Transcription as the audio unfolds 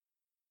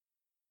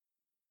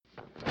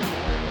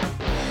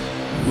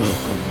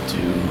Welcome to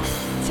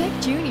Tech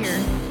Junior.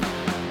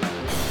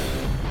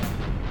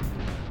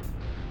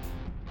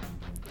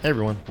 Hey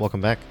everyone,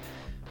 welcome back.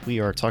 We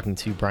are talking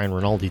to Brian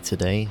Rinaldi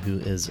today, who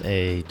is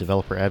a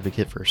developer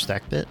advocate for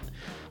StackBit.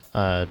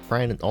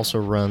 Brian also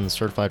runs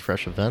Certified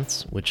Fresh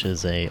Events, which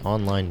is a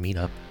online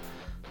meetup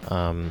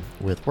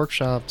with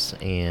workshops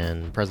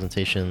and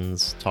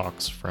presentations,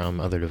 talks from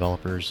other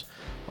developers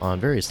on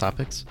various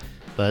topics.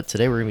 But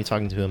today we're going to be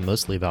talking to him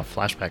mostly about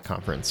Flashback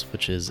Conference,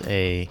 which is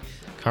a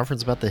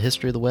conference about the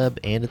history of the web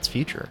and its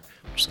future,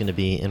 which is going to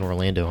be in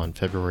Orlando on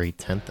February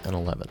 10th and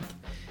 11th.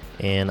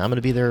 And I'm going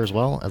to be there as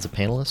well as a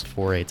panelist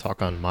for a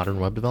talk on modern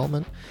web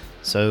development,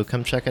 so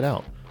come check it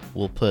out.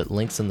 We'll put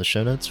links in the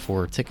show notes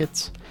for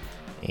tickets,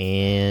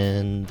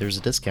 and there's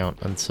a discount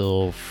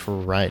until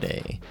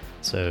Friday,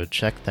 so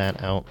check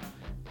that out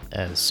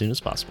as soon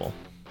as possible.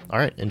 All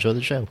right, enjoy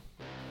the show.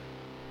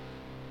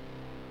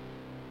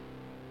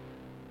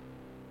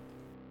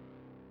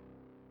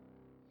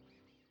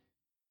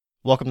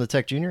 Welcome to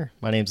Tech Junior.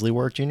 My name's Lee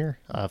Warwick Jr.,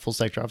 full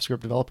stack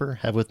JavaScript developer.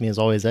 Have with me as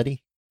always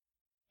Eddie.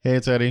 Hey,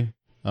 it's Eddie.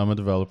 I'm a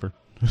developer.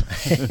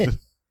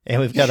 And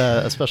we've got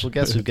a special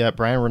guest. We've got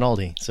Brian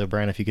Rinaldi. So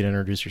Brian, if you could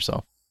introduce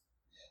yourself.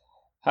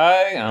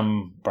 Hi,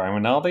 I'm Brian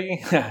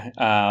Rinaldi.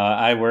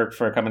 I work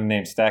for a company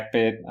named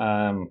StackBit.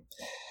 I'm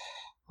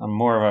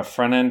more of a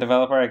front-end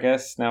developer, I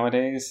guess,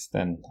 nowadays.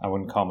 Then I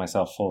wouldn't call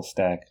myself full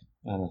stack.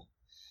 I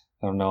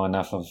don't know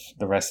enough of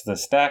the rest of the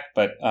stack,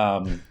 but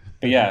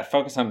yeah,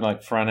 focus on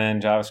like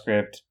front-end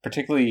JavaScript,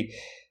 particularly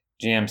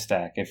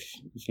Jamstack, if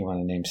you want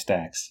to name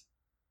stacks.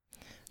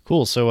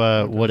 Cool.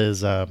 So what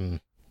is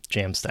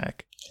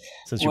Jamstack?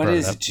 Since you what brought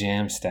is it up.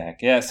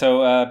 Jamstack? Yeah,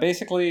 so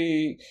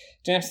basically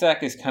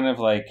Jamstack is kind of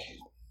like,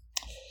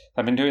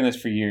 I've been doing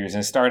this for years,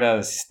 and it started out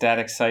as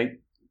static site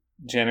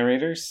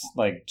generators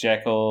like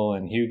Jekyll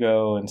and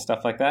Hugo and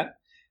stuff like that.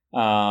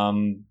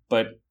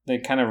 But they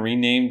kind of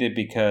renamed it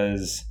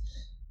because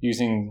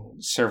using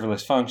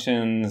serverless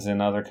functions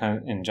and other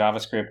in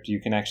JavaScript, you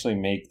can actually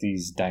make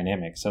these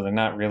dynamic. So they're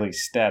not really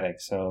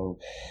static. So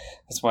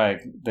that's why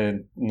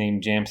the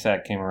name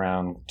Jamstack came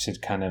around, to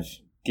kind of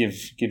give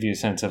you a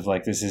sense of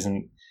like, this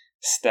isn't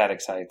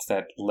static sites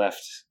that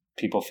left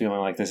people feeling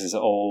like this is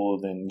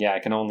old and I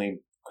can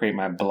only create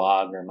my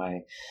blog or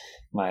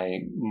my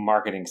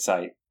marketing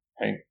site,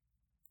 right?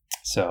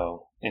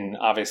 So, and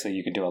obviously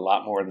you could do a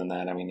lot more than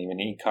that. I mean, even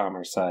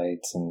e-commerce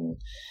sites and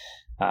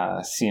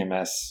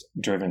CMS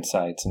driven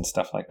sites and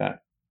stuff like that.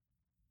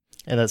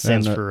 And that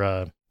stands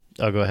for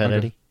go ahead, okay.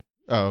 Eddie.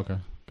 Oh, okay.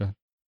 Go ahead.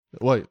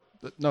 Wait,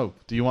 no.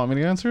 Do you want me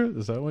to answer it?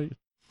 Is that what you...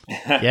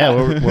 Yeah,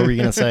 what were you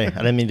going to say? I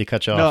didn't mean to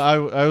cut you off.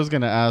 No, I was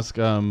going to ask,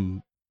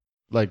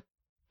 like,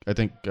 I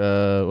think,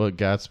 what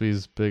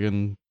Gatsby's big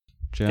in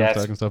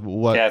Jamstack and stuff.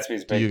 What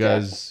Gatsby's big, do you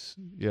guys,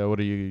 what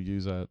do you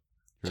use at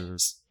your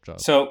job?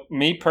 So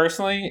me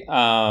personally,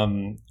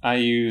 I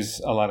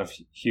use a lot of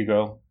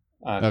Hugo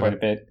quite a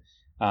bit.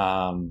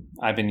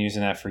 I've been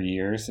using that for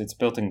years. It's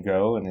built in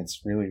Go and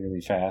it's really,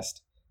 really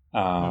fast.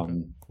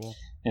 Cool.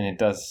 And it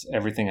does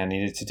everything I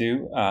need it to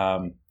do.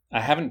 I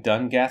haven't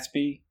done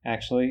Gatsby,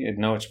 actually. I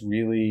know it's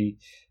really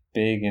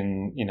big,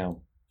 and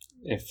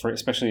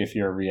especially if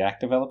you're a React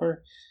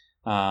developer.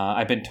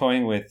 I've been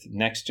toying with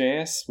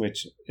Next.js,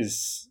 which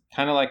is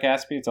kind of like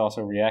Gatsby. It's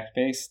also React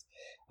based,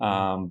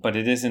 but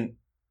it isn't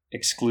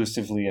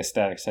exclusively a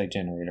static site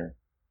generator.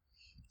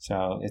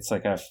 So it's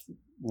like a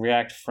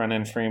React front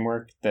end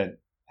framework that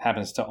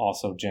happens to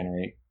also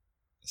generate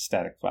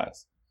static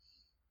files.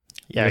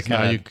 Yeah,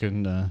 now you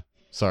can.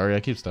 Sorry, I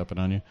keep stepping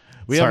on you.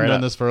 We Sorry, haven't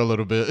done this for a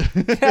little bit.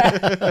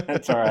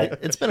 That's all right.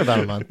 It's been about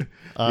a month.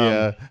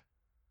 Yeah.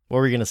 What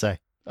were you going to say?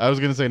 I was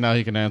going to say now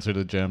he can answer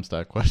the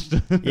Jamstack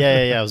question.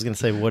 Yeah. I was going to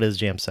say, what is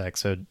Jamstack?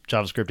 So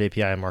JavaScript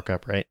API and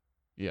markup, right?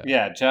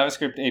 Yeah,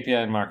 JavaScript API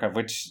and markup,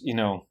 which,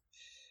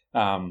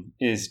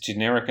 is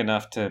generic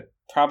enough to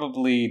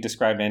probably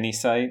describe any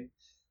site.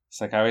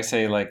 It's like I always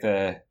say, like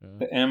the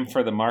M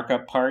for the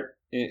markup part,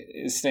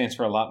 it stands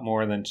for a lot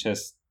more than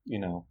just,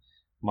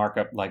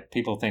 markup. Like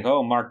people think,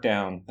 oh,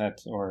 markdown,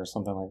 that's, or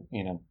something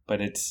like, but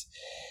it's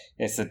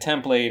the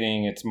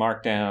templating, it's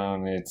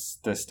markdown, it's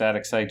the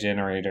static site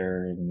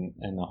generator,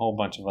 and a whole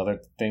bunch of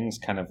other things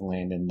kind of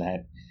land in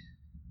that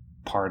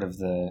part of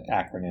the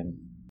acronym.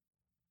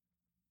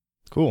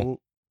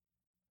 Cool.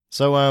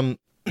 So,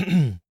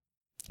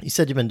 you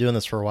said you've been doing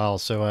this for a while.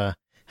 So, how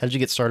did you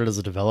get started as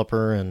a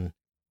developer, and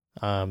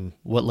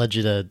what led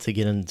you to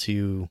get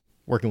into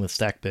working with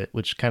StackBit,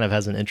 which kind of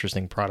has an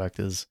interesting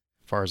product as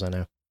far as I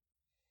know?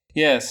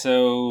 Yeah,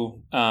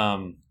 so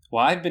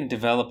I've been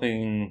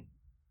developing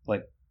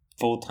like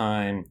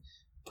full-time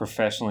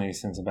professionally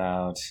since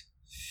about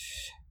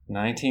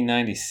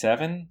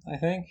 1997, I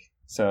think.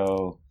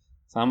 So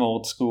I'm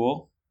old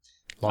school.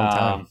 Long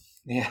time.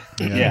 Yeah.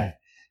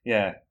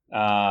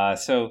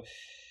 So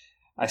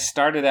I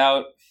started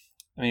out,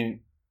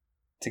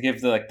 to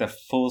give the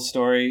full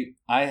story,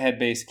 I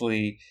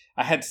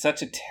had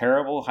such a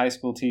terrible high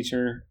school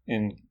teacher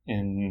in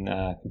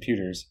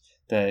computers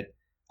that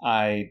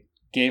I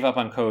gave up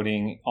on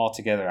coding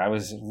altogether. I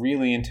was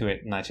really into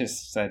it, and I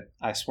just said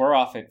I swore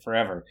off it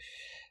forever.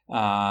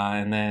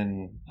 And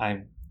then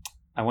I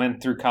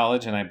went through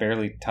college, and I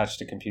barely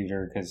touched a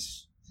computer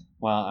because,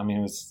 well, I mean,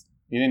 it was.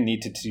 You didn't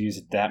need to use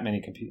that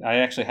many computers. I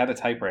actually had a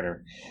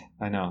typewriter.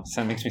 I know.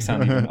 So it makes me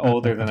sound even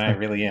older than I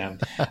really am.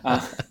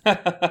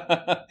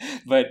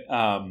 But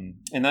and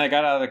then I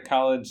got out of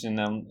college, and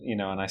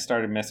and I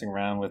started messing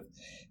around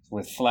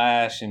with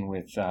Flash and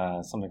with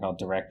something called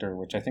Director,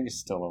 which I think is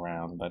still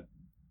around, but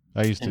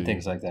I used to and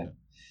things like that.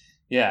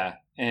 Yeah,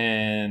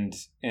 and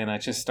I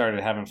just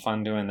started having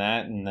fun doing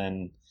that, and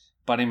then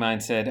a buddy of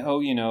mine said,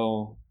 "Oh,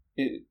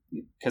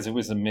 because it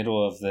was the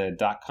middle of the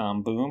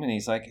 .com boom," and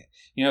he's like,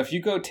 if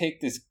you go take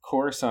this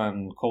course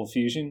on Cold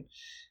Fusion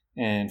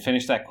and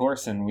finish that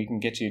course, and we can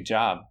get you a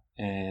job.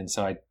 And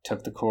so I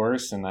took the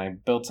course, and I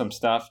built some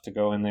stuff to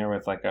go in there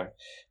with like a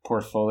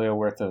portfolio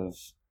worth of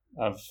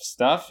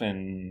stuff,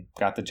 and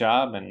got the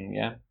job, and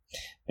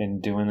been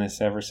doing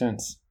this ever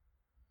since.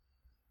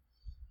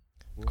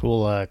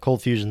 Cool.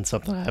 Cold Fusion,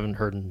 something I haven't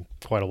heard in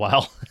quite a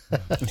while.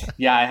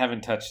 Yeah, I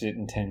haven't touched it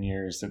in 10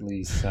 years at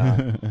least.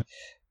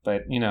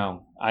 But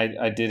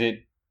I did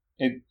it.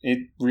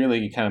 It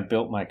really kind of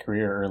built my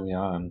career early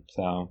on,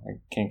 so I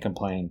can't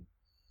complain.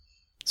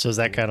 So is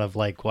that kind of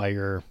like why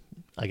you're,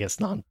 I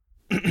guess,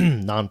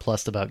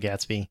 nonplussed about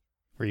Gatsby,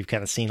 where you've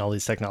kind of seen all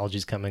these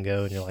technologies come and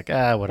go, and you're like,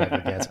 whatever,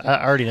 Gatsby.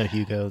 I already know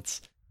Hugo.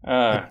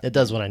 It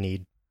does what I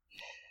need.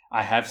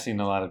 I have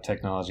seen a lot of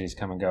technologies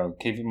come and go.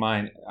 Keep in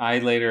mind, I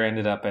later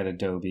ended up at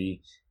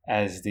Adobe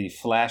as the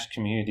Flash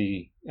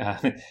community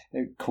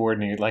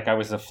coordinator. Like I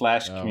was a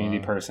Flash community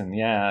person.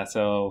 Yeah.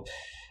 So,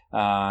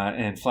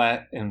 and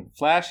Flash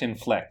and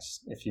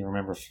Flex, if you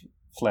remember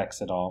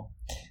Flex at all.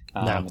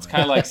 No. It's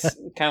kind of like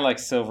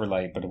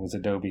Silverlight, but it was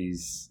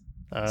Adobe's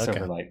Okay.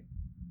 Silverlight.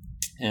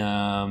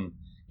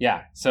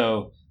 Yeah.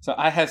 So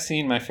I have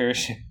seen my fair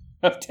share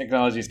of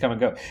technologies come and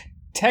go.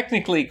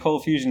 Technically,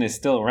 Cold Fusion is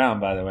still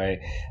around, by the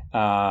way.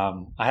 I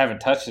haven't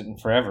touched it in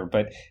forever,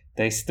 but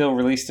they still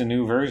released a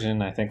new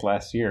version, I think,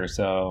 last year.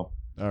 So,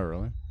 Oh,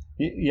 really?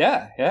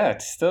 yeah,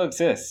 it still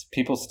exists.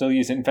 People still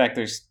use it. In fact,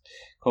 there's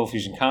Cold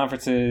Fusion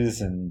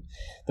conferences, and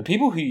the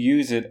people who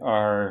use it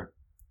are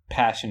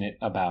passionate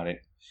about it.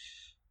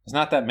 There's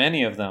not that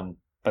many of them,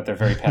 but they're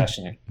very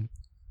passionate.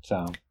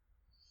 So,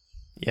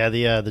 yeah,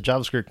 the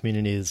JavaScript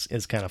community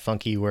is kind of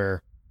funky,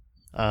 where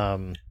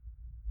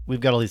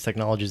we've got all these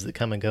technologies that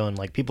come and go, and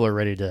like people are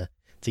ready to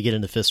get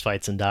into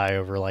fistfights and die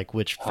over like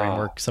which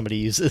framework somebody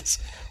uses,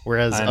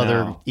 whereas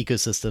other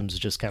ecosystems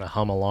just kind of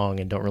hum along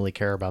and don't really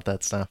care about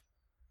that stuff.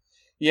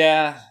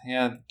 Yeah,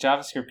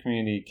 JavaScript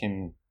community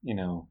can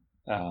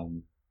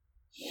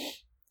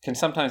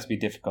sometimes be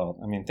difficult.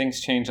 I mean,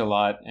 things change a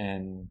lot,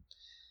 and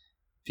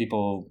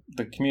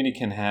the community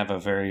can have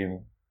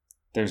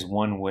there's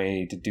one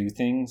way to do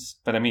things,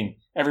 but I mean,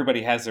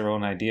 everybody has their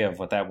own idea of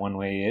what that one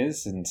way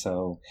is, and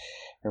so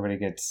everybody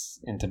gets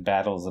into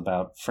battles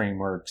about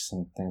frameworks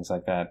and things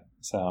like that.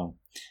 So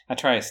I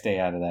try to stay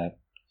out of that.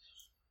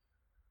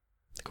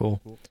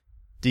 Cool.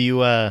 Do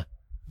you own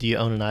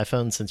an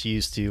iPhone, since you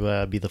used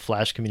to be the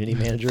Flash community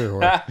manager,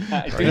 or are you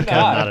kind of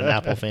not an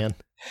Apple fan?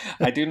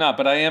 I do not,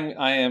 but I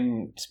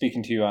am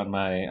speaking to you on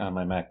my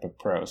MacBook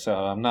Pro, so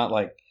I'm not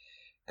like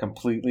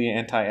completely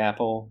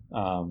anti-Apple,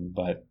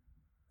 but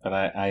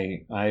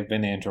I've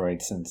been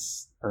Android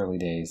since early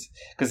days,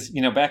 because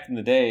back in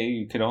the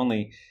day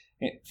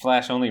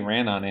Flash only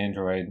ran on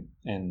Android,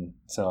 and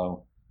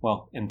so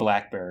in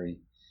BlackBerry,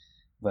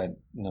 but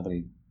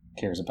nobody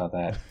cares about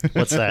that.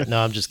 What's that? No,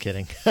 I'm just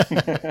kidding.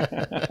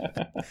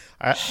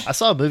 I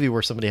saw a movie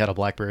where somebody had a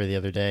BlackBerry the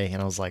other day,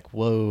 and I was like,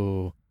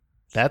 whoa,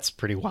 that's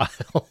pretty wild.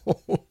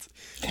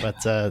 But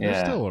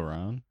they're still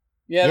around.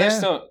 Yeah, they're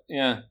still,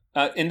 yeah.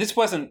 And this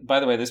wasn't, by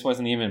the way,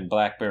 even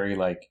BlackBerry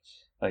like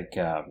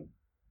the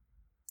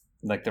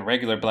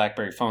regular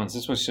BlackBerry phones.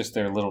 This was just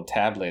their little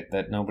tablet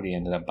that nobody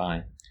ended up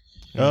buying.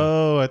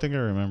 Oh, I think I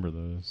remember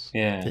those.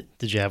 Yeah.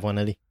 Did you have one,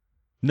 Eddie?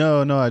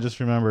 No, I just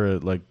remember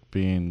it like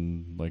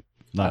being like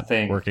not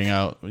working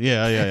out.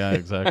 Yeah,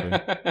 exactly.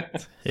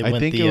 I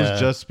think it was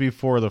just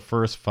before the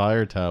first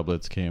Fire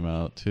tablets came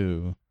out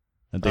too,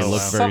 and they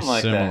look very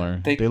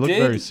similar. They look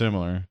very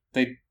similar.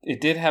 It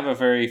did have a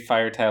very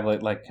Fire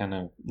tablet like kind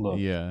of look.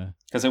 Yeah,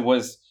 because it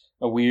was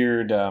a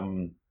weird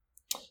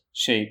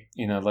shape.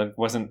 Like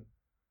wasn't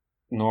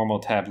normal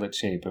tablet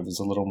shape. It was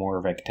a little more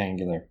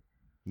rectangular.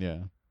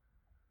 Yeah.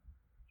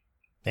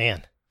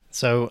 Man.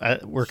 So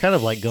we're kind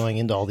of like going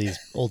into all these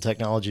old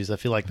technologies. I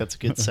feel like that's a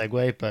good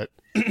segue. But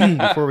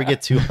before we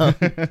get to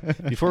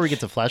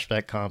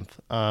Flashback Conf,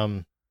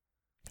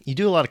 you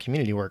do a lot of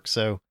community work.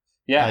 So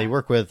you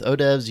work with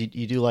ODevs.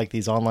 You do like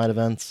these online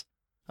events.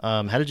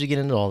 How did you get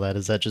into all that?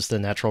 Is that just a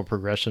natural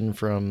progression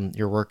from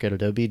your work at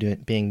Adobe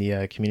being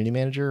the community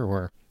manager,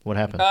 or what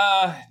happened?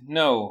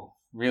 No,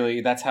 really.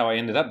 That's how I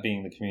ended up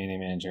being the community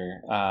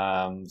manager.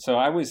 So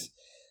I was.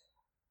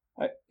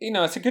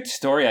 It's a good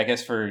story, I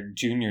guess, for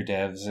junior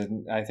devs.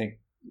 And I think,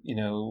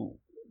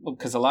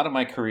 because a lot of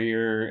my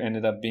career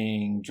ended up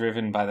being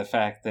driven by the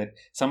fact that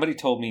somebody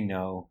told me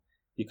no,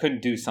 you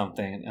couldn't do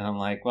something. And I'm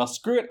like, well,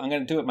 screw it. I'm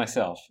going to do it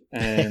myself.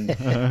 And,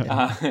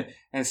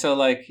 and so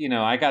like,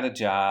 I got a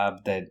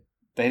job that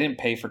they didn't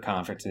pay for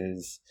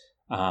conferences.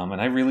 And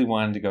I really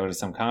wanted to go to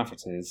some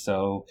conferences.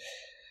 So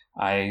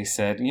I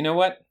said, you know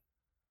what?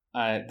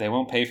 They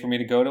won't pay for me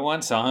to go to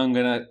one, so I'm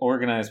going to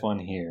organize one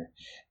here.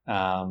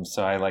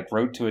 So I like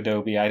wrote to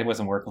Adobe. I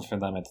wasn't working for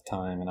them at the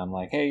time. And I'm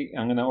like, hey,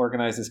 I'm going to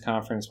organize this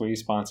conference. Will you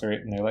sponsor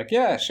it? And they're like,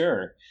 yeah,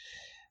 sure.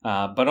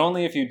 But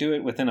only if you do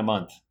it within a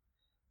month.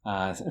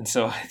 And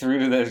so I threw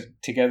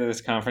together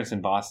this conference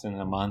in Boston in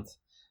a month.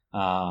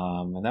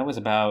 And that was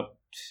about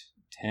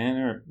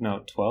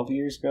 12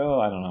 years ago.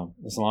 I don't know.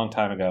 It was a long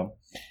time ago.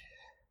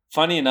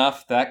 Funny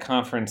enough, that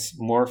conference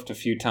morphed a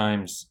few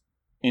times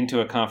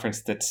into a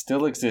conference that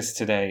still exists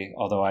today,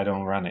 although I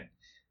don't run it.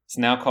 It's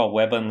now called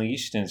Web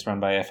Unleashed, and it's run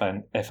by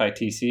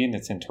FITC, and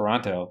it's in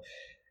Toronto.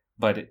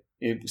 But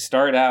it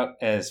started out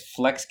as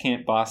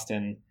FlexCamp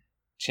Boston,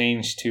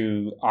 changed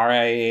to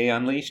RIA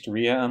Unleashed,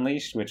 RIA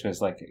Unleashed, which was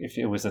like, if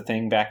it was a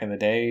thing back in the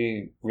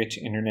day, rich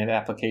internet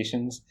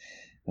applications,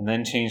 and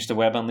then changed to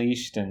Web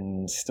Unleashed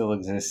and still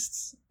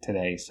exists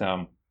today.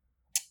 So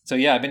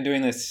yeah, I've been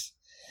doing this,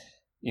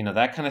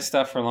 that kind of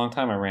stuff for a long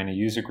time. I ran a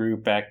user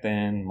group back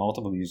then,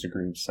 multiple user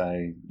groups.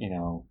 I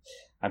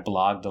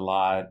blogged a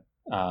lot.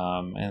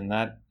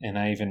 And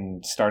I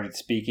even started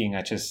speaking.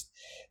 I just,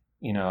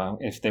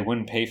 if they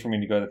wouldn't pay for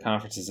me to go to the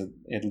conferences,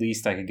 at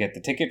least I could get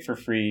the ticket for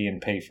free and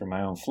pay for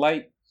my own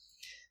flight.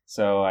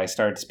 So I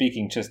started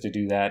speaking just to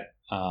do that.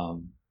 I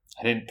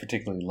didn't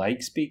particularly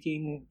like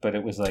speaking, but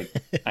it was like,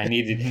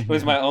 it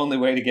was my only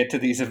way to get to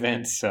these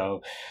events.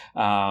 So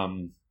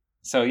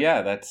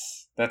yeah,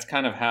 that's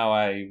kind of how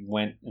I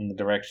went in the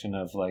direction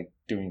of like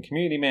doing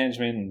community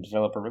management and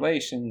developer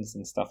relations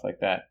and stuff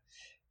like that.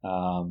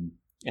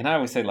 And I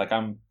always say, like,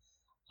 I'm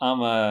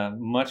a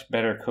much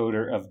better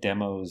coder of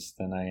demos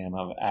than I am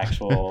of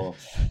actual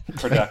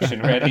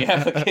production-ready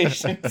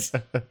applications.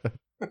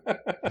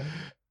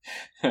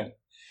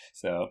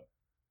 So,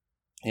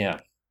 yeah.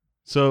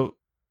 So,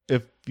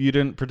 if you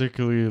didn't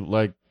particularly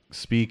like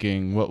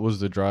speaking, what was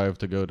the drive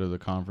to go to the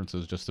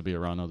conferences? Just to be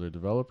around other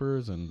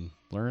developers and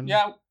learn?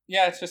 Yeah,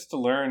 it's just to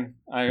learn.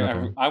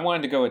 I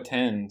wanted to go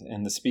attend,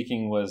 and the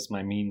speaking was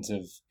my means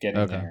of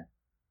getting there.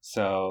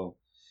 So,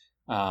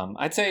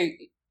 I'd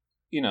say,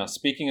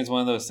 speaking is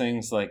one of those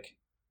things, like,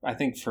 I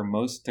think for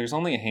most, there's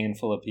only a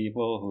handful of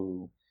people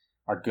who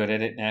are good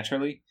at it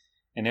naturally,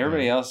 and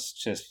everybody else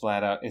just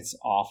flat out, it's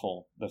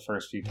awful the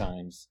first few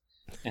times.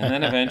 And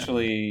then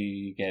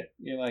eventually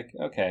you're like,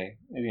 okay,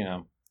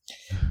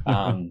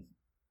 I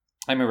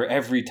remember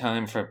every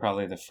time for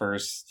probably the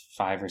first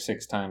 5 or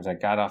 6 times I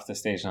got off the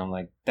stage and I'm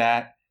like,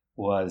 that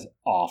was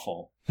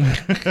awful.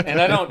 And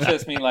I don't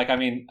just mean like,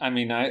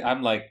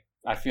 I'm like,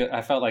 I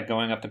felt like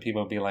going up to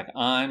people and be like,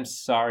 I'm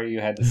sorry you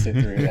had to sit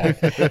through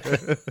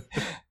that.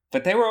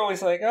 But they were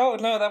always like, oh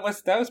no, that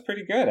was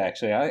pretty good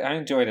actually. I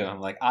enjoyed it. I'm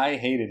like, I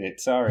hated it.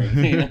 Sorry.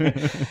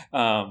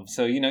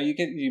 So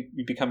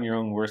you become your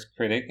own worst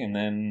critic, and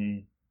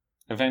then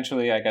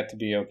eventually I got to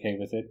be okay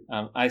with it.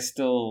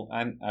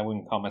 I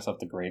wouldn't call myself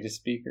the greatest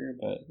speaker,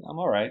 but I'm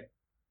all right.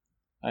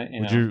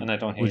 And I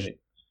don't hate it.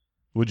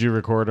 Would you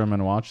record them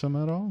and watch them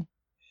at all?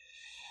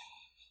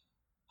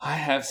 I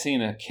have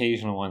seen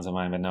occasional ones of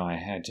mine, but no,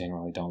 I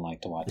generally don't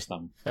like to watch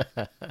them.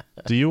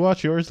 Do you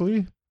watch yours,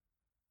 Lee?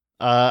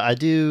 I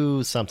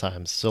do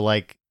sometimes. So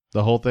like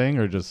the whole thing,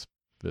 or just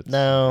bits?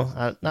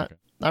 No, not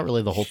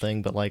really the whole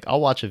thing, but like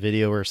I'll watch a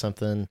video or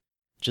something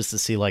just to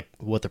see like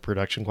what the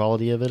production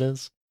quality of it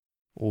is,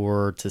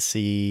 or to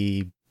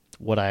see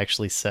what I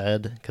actually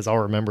said, because I'll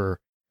remember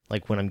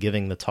like when I'm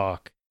giving the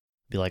talk,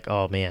 be like,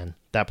 oh man,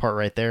 that part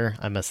right there,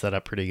 I messed that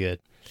up pretty good,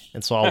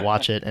 and so I'll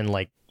watch it and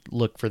like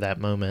look for that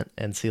moment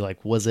and see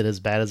like, was it as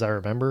bad as I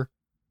remember,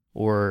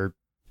 or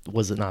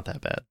was it not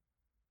that bad?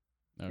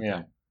 Okay.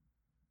 Yeah.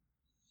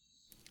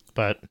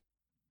 But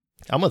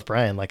I'm with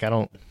Brian. Like, I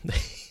don't,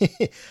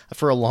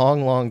 for a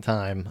long, long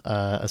time,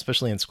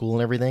 especially in school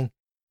and everything,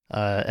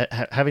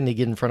 having to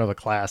get in front of a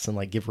class and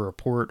like give a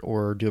report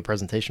or do a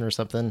presentation or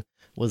something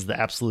was the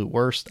absolute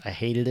worst. I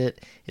hated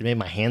it. It made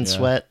my hands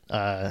sweat.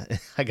 I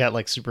got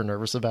like super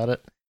nervous about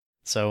it.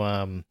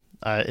 So,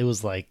 it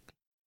was like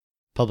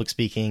public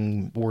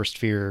speaking, worst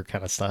fear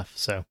kind of stuff.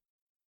 So,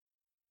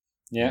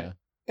 yeah.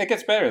 It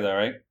gets better though,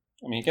 right?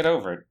 I mean, you get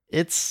over it.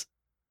 It's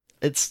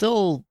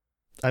still,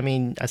 I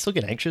still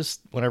get anxious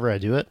whenever I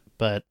do it,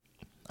 but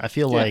I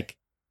feel like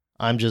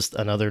I'm just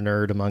another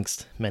nerd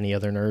amongst many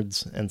other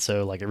nerds. And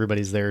so like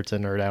everybody's there to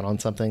nerd out on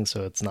something.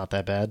 So it's not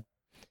that bad.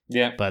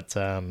 Yeah. But,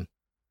 I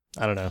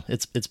don't know.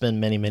 It's been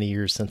many, many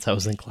years since I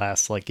was in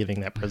class, like giving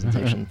that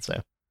presentation.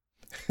 So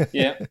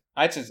yeah,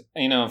 I just,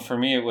 for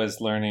me, it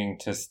was learning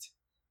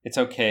it's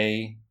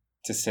okay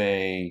to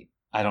say,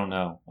 I don't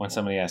know, when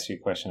somebody asks you a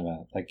question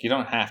about it. Like, you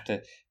don't have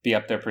to be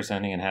up there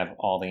presenting and have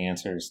all the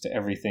answers to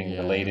everything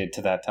related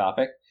to that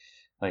topic.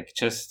 Like,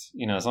 just,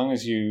 as long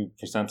as you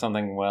present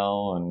something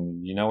well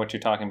and you know what you're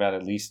talking about,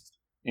 at least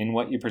in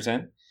what you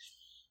present.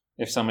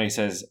 If somebody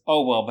says,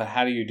 oh, well, but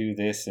how do you do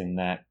this and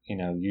that,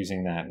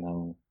 using that?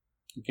 No,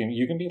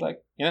 you can be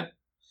like,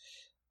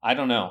 I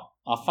don't know.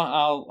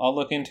 I'll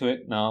look into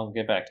it and I'll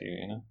get back to you.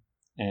 You know,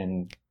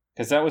 and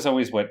because that was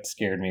always what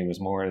scared me, was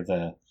more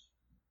the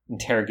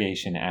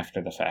interrogation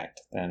after the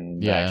fact than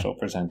the actual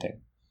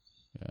presenting.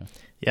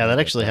 Yeah, that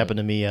actually happened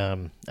to me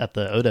at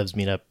the ODevs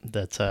meetup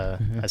that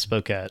I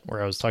spoke at,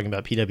 where I was talking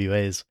about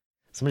PWAs.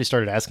 Somebody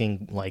started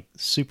asking like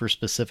super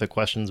specific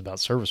questions about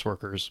service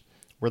workers,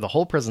 where the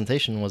whole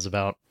presentation was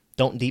about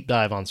don't deep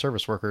dive on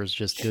service workers,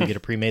 just go get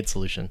a pre-made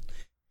solution.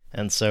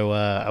 And so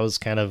I was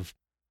kind of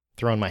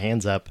throwing my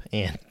hands up,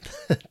 and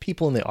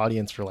people in the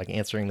audience were like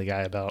answering the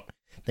guy about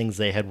things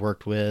they had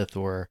worked with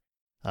or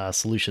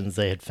solutions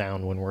they had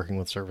found when working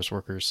with service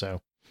workers.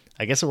 So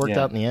I guess it worked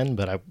out in the end,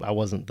 but I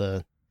wasn't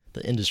the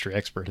industry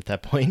expert at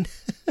that point.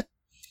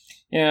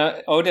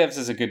 Yeah, ODevs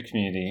is a good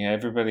community.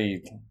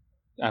 Everybody,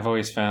 I've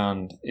always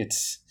found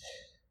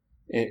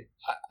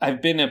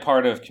I've been a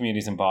part of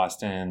communities in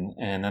Boston,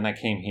 and then I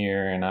came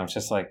here, and I was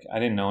just like, I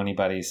didn't know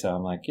anybody, so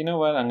I'm like, you know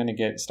what, I'm going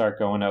to start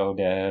going to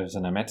ODevs,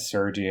 and I met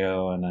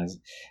Sergio, and I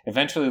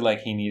eventually, like,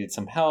 he needed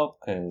some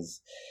help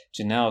because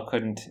Janelle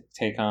couldn't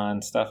take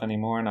on stuff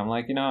anymore, and I'm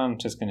like, you know, I'm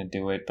just going to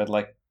do it. But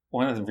like,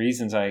 one of the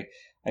reasons I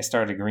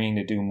started agreeing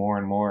to do more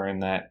and more in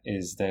that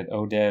is that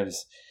ODevs,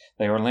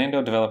 the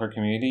Orlando developer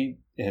community,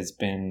 has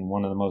been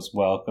one of the most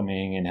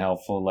welcoming and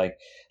helpful. Like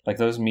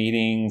those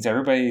meetings,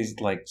 everybody's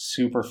like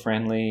super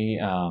friendly,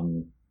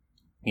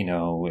 you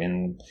know,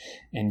 and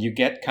you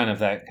get kind of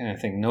that kind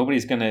of thing.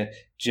 Nobody's going to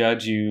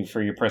judge you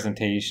for your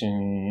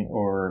presentation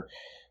or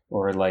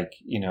like,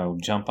 you know,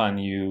 jump on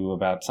you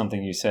about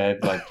something you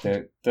said. Like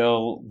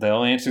they'll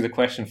answer the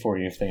question for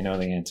you if they know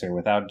the answer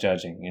without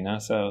judging, you know?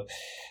 So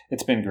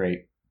it's been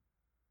great.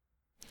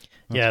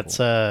 That's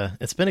cool.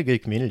 It's been a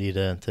good community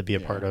to be a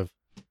part of.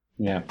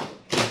 Yeah.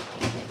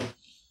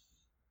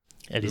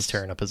 Eddie's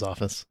tearing up his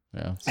office.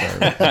 Yeah,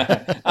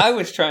 sorry. I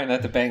was trying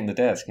not to bang the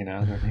desk, you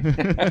know.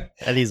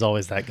 Eddie's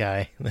always that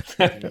guy.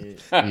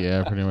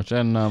 Yeah, pretty much.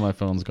 And now my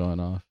phone's going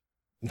off.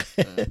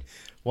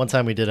 One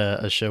time we did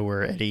a show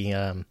where Eddie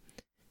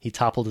he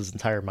toppled his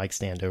entire mic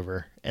stand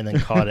over and then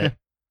caught it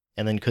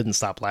and then couldn't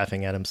stop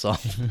laughing at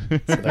himself. So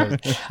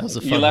that was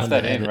a fun. You left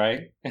that in,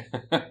 right? You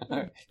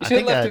should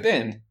have left it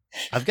in.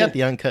 I've got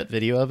the uncut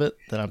video of it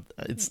that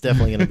it's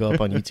definitely going to go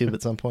up on YouTube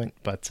at some point,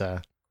 but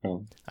I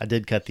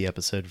did cut the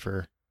episode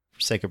for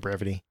sake of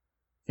brevity.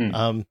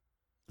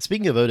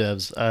 Speaking of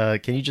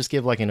ODevs, can you just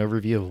give like an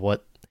overview of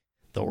what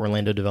the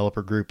Orlando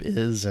Developer Group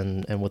is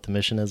and what the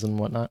mission is and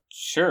whatnot?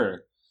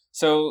 Sure.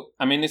 So,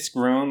 I mean, it's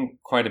grown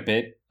quite a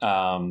bit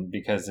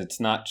because it's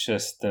not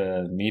just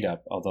the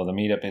meetup, although the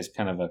meetup is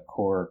kind of a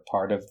core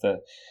part of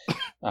the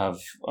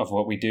of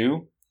what we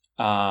do.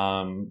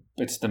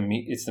 It's the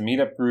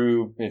meetup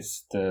group.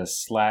 It's the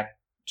Slack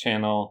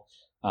channel,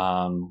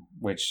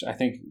 which I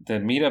think the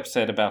meetup's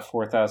at about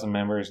 4,000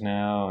 members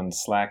now, and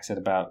Slack's at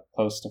about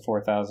close to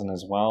 4,000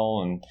 as well.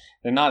 And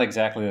they're not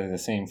exactly the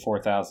same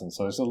 4,000,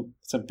 so it's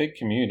a big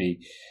community.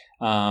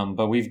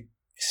 But we've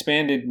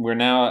expanded. We're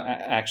now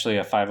actually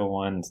a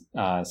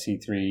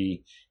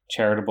 501c3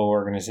 charitable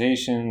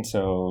organization.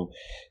 So,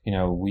 you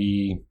know,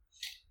 we,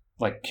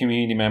 like,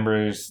 community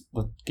members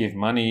give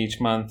money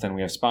each month, and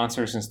we have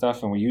sponsors and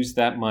stuff, and we use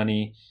that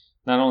money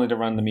not only to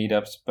run the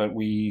meetups, but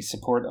we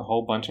support a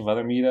whole bunch of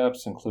other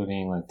meetups,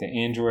 including like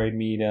the Android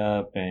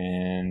meetup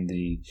and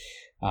the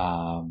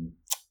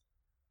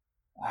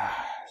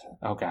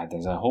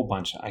there's a whole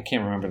bunch. I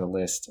can't remember the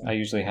list. I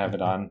usually have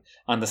it on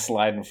the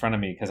slide in front of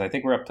me because I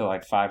think we're up to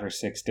like 5 or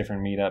 6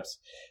 different meetups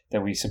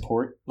that we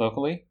support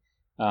locally.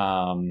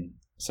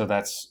 So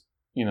that's,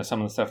 you know,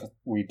 some of the stuff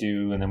we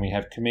do. And then we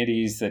have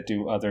committees that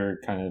do other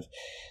kind of,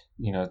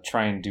 you know,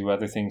 try and do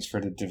other things for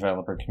the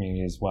developer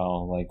community as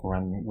well. Like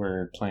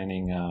we're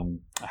planning a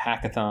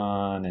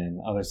hackathon and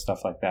other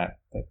stuff like that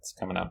that's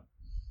coming up.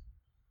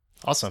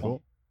 Awesome.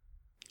 Cool.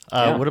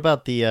 What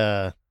about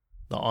the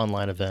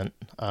online event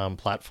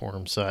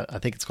platform? So I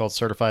think it's called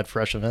Certified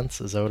Fresh Events.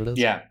 Is that what it is?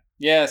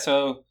 Yeah.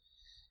 So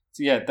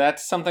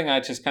that's something I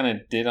just kind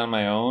of did on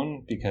my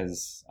own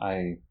because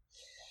I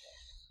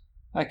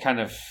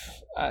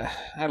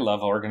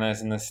love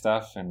organizing this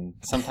stuff, and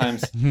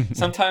sometimes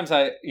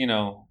I, you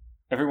know,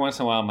 every once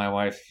in a while my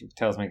wife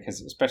tells me,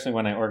 because especially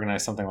when I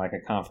organize something like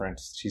a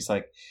conference, she's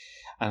like,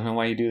 I don't know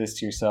why you do this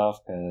to yourself,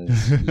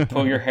 because you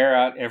pull your hair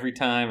out every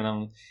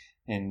time,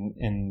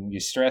 and you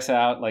stress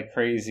out like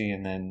crazy,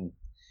 and then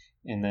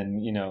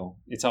you know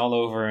it's all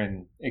over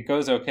and it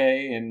goes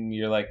okay, and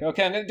you're like,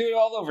 okay, I'm gonna do it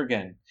all over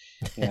again,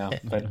 you know.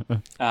 But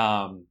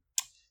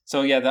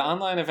so yeah, the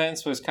online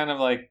events was kind of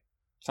like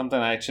something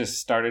I just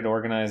started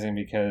organizing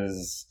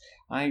because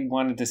I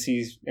wanted to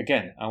see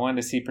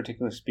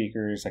particular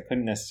speakers. I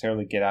couldn't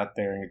necessarily get out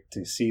there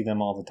to see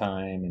them all the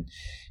time. And,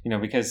 you know,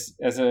 because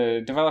as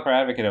a developer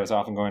advocate, I was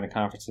often going to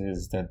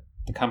conferences that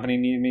the company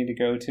needed me to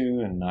go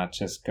to, and not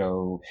just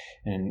go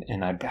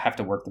and I'd have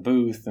to work the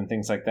booth and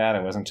things like that.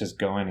 I wasn't just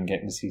going and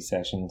getting to see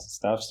sessions and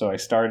stuff. So I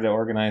started to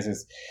organize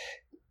this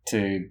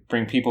to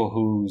bring people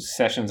whose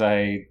sessions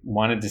I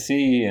wanted to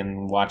see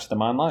and watch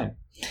them online.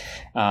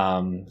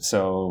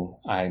 So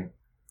I've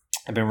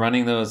been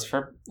running those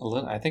for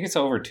I think it's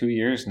over 2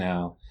 years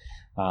now.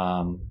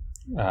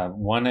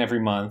 one every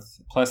month.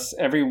 Plus,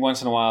 every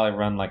once in a while, I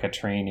run like a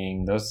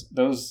training.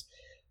 Those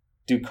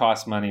do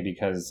cost money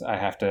because I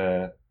have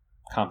to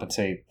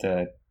compensate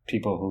the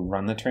people who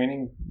run the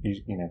training,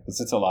 because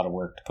it's a lot of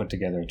work to put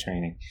together a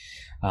training.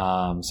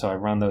 So I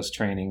run those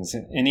trainings,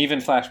 and even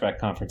Flashback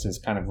conferences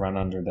kind of run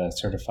under the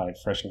Certified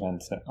Fresh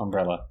Events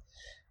umbrella.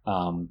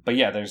 But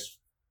yeah, there's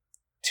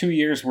 2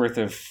 years worth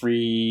of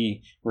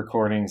free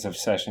recordings of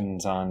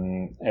sessions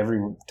on every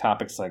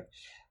topics like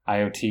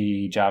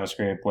IoT,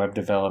 JavaScript, web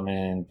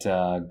development,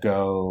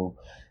 Go.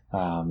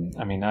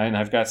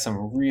 I've got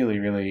some really,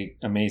 really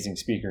amazing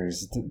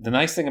speakers. The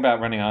nice thing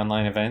about running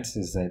online events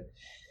is that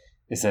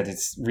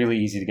it's really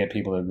easy to get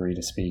people to agree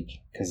to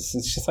speak, because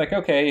it's just like,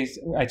 okay,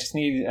 I just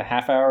need a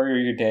half hour of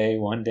your day,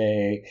 one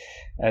day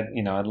at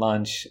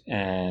lunch,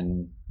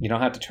 and you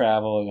don't have to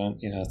travel,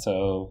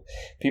 so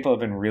people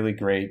have been really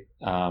great.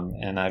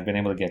 And I've been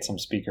able to get some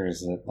speakers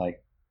that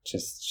like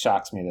just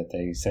shocks me that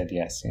they said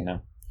yes,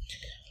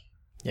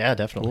 Yeah,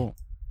 definitely. Cool.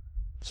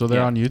 So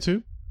they're on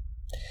YouTube?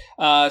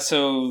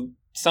 So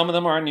some of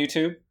them are on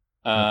YouTube.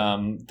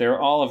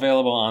 They're all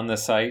available on the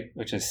site,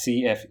 which is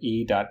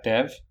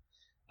cfe.dev.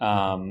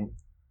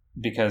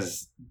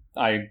 Because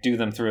I do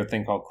them through a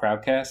thing called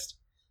Crowdcast.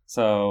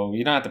 So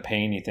you don't have to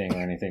pay anything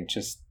or anything.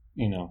 Just,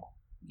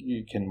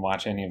 you can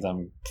watch any of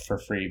them for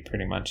free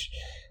pretty much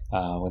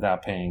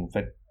without paying.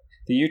 But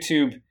the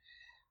YouTube,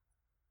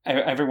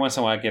 every once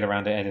in a while I get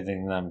around to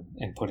editing them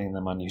and putting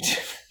them on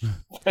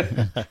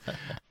YouTube.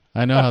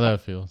 I know how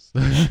that feels.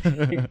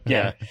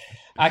 Yeah.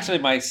 Actually,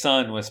 my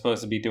son was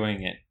supposed to be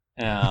doing it.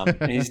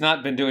 And he's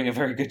not been doing a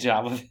very good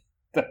job of it.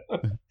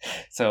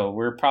 So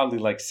we're probably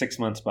like 6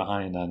 months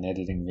behind on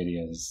editing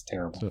videos. It's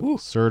terrible. So,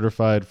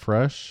 Certified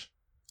Fresh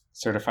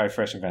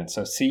Events.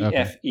 So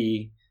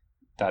cfe.dev.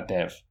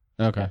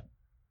 Okay.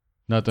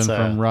 Nothing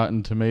from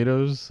Rotten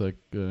Tomatoes, like.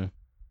 They're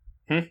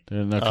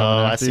not coming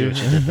I see what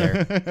you did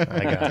there.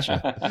 I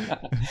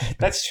gotcha.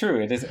 That's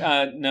true. It is.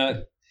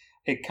 No,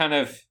 it kind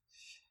of.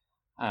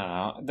 I don't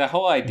know. The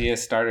whole idea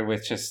started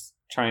with just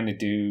trying to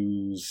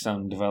do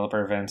some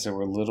developer events that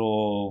were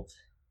little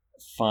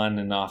fun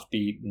and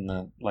offbeat,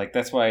 and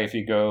that's why if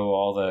you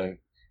go,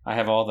 I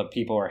have all the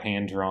people are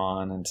hand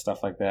drawn and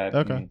stuff like that.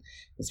 Okay,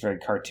 it's very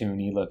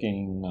cartoony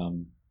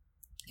looking.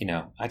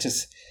 I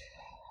just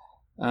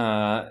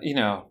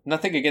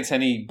nothing against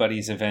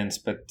anybody's events,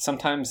 but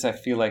sometimes I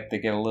feel like they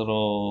get a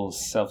little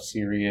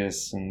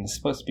self-serious, and it's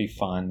supposed to be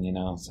fun,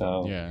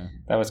 so yeah,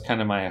 that was kind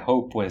of my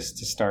hope, was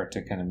to start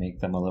to kind of make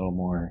them a little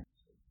more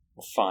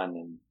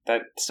fun,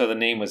 and so the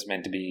name was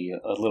meant to be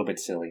a little bit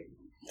silly.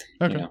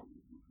 Okay.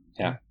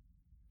 Yeah.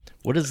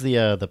 What is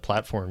the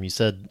platform? You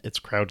said it's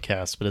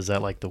Crowdcast, but is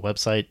that like the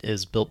website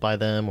is built by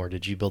them, or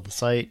did you build the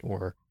site,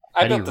 or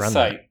how do you run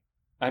that?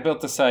 I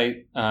built the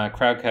site.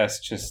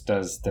 Crowdcast just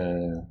does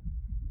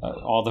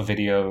all the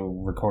video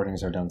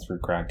recordings are done through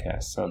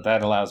Crowdcast, so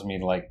that allows me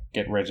to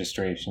get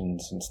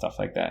registrations and stuff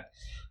like that.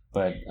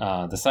 But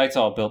the site's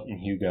all built in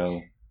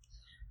Hugo,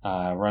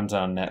 runs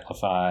on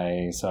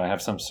Netlify, so I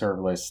have some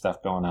serverless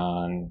stuff going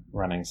on,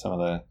 running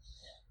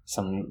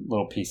some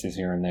little pieces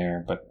here and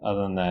there. But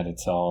other than that,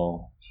 it's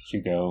all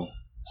Hugo.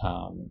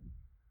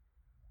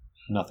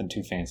 Nothing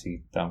too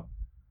fancy though.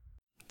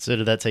 So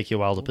did that take you a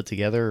while to put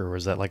together, or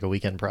was that like a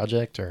weekend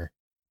project, or?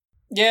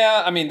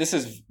 Yeah, this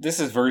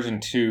is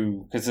version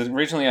 2, because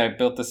originally I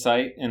built the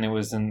site, and it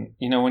was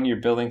when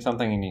you're building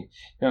something and you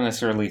don't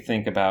necessarily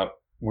think about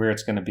where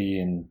it's going to be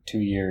in 2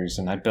 years,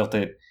 and I built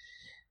it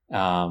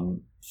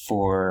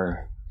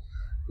for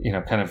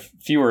kind of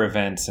fewer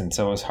events, and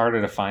so it was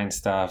harder to find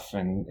stuff,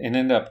 and it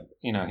ended up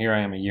here I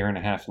am a year and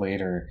a half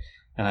later,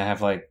 and I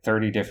have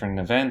 30 different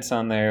events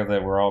on there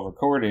that were all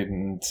recorded,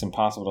 and it's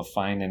impossible to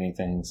find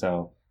anything.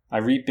 So I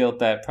rebuilt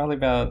that probably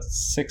about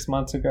 6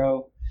 months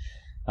ago.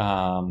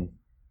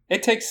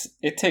 It takes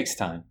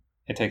time.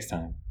 It takes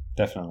time,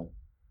 definitely.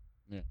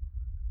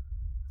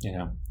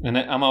 Yeah. And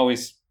I'm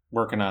always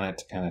working on it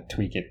to kind of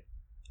tweak it,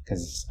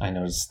 because I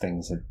noticed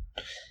things that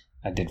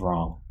I did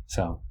wrong.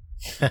 So.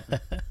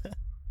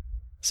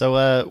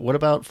 So, what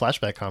about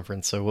Flashback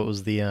Conference? So, what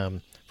was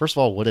the first of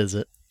all, what is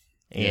it,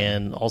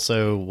 and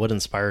also what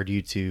inspired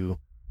you to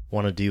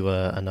want to do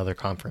another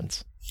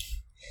conference?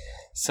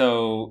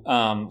 So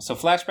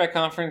Flashback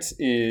Conference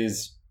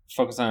is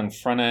focused on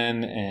front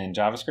end and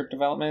JavaScript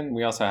development.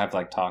 We also have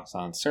talks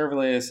on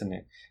serverless and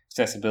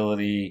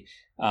accessibility.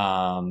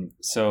 And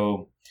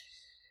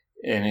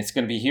it's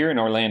going to be here in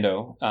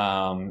Orlando,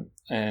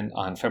 and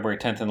on February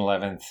 10th and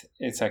 11th.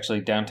 It's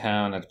actually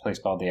downtown at a place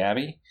called the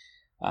Abbey.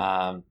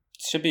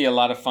 Should be a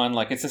lot of fun.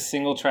 It's a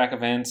single track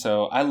event,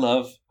 so I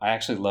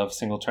actually love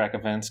single track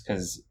events,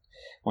 because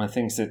one of the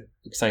things that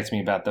excites me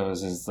about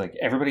those is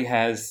everybody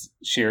has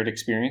shared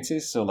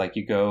experiences. So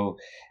you go,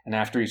 and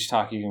after each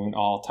talk, you can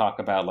all talk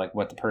about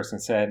what the person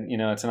said.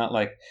 It's not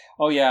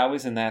oh yeah, I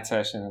was in that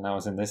session and I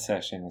was in this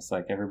session. It's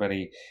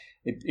everybody,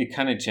 it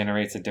kind of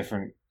generates a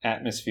different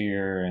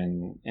atmosphere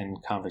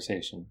and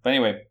conversation. But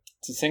anyway,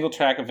 it's a single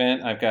track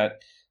event. I've got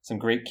some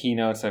great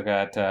keynotes. I've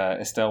got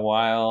Estelle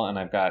Weil and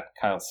I've got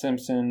Kyle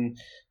Simpson,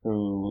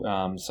 who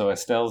so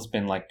Estelle's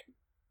been like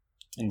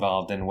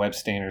involved in web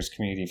standards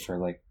community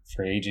for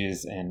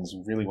ages and is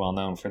really well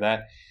known for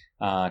that.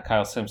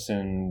 Kyle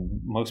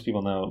Simpson, most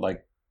people know,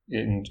 like,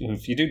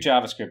 if you do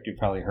JavaScript, you've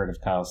probably heard of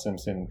Kyle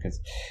Simpson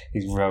because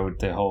he wrote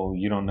the whole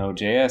You Don't Know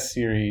JS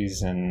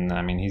series, and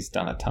I mean, he's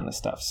done a ton of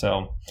stuff.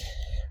 So,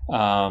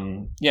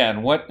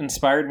 and what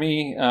inspired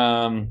me?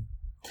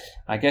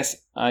 I guess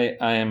I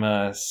am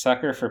a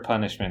sucker for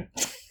punishment.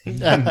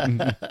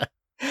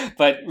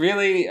 But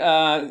really,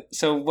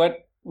 so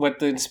what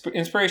the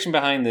inspiration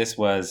behind this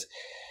was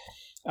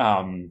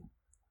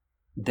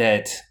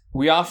that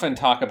we often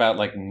talk about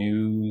like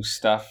new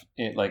stuff,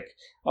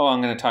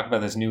 I'm going to talk about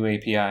this new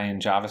API in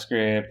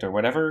JavaScript or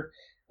whatever,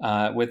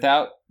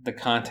 without the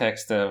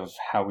context of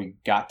how we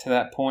got to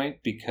that point,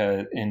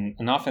 because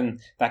and often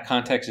that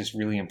context is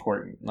really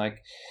important.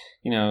 Like,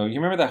 you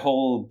remember that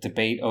whole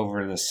debate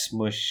over the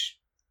smush.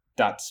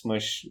 I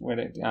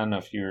don't know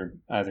if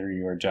either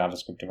you are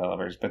JavaScript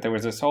developers, but there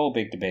was this whole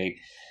big debate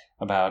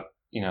about,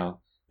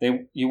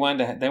 they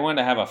wanted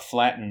to have a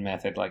flatten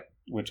method, like,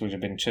 which would have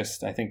been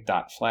just, I think,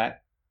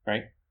 .flat,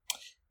 right?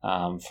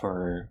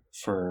 For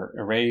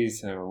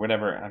arrays or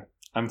whatever.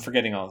 I'm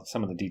forgetting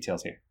some of the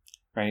details here,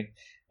 right?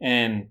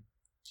 And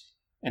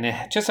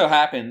it just so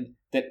happened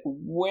that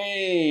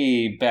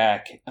way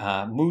back,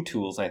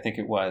 MooTools, I think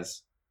it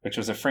was, which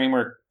was a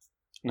framework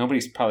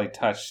nobody's probably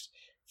touched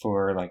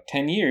for like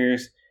 10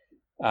 years,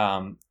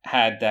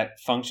 had that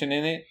function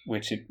in it,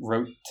 which it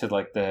wrote to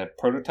like the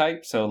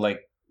prototype. So like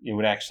it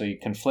would actually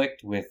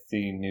conflict with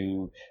the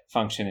new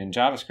function in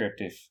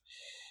JavaScript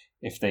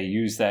if they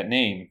use that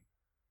name.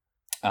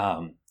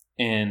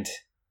 And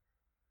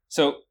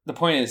so the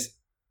point is,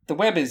 the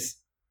web is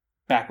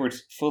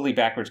fully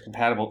backwards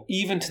compatible,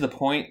 even to the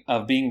point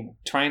of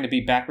trying to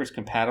be backwards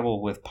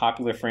compatible with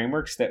popular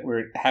frameworks that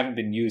haven't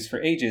been used for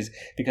ages,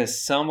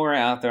 because somewhere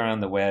out there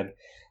on the web,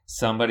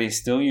 somebody's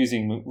still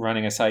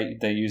running a site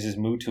that uses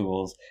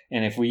MooTools,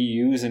 and if we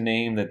use a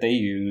name that they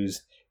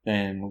use,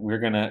 then we're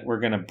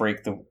gonna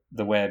break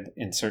the web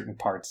in certain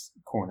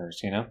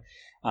corners.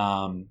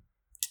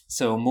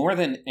 So more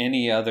than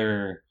any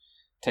other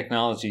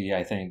technology,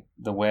 I think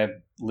the web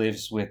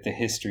lives with the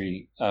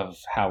history of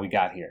how we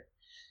got here.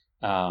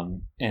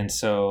 And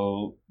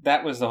so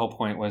that was the whole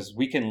point, was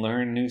we can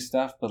learn new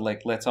stuff, but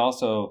like, let's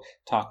also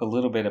talk a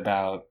little bit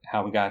about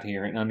how we got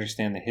here and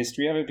understand the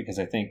history of it, because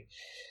I think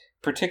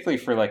particularly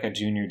for like a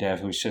junior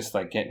dev who's just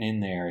like getting in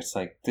there, it's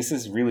like, this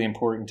is really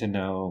important to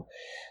know.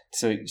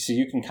 So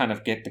you can kind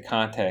of get the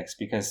context,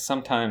 because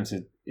sometimes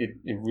it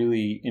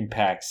really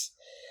impacts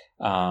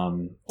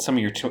some of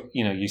your,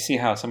 you see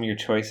how some of your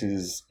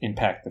choices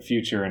impact the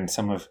future, and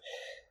some of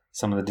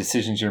the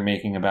decisions you're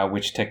making about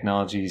which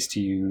technologies to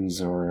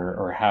use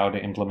or how to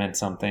implement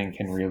something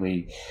can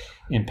really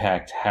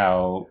impact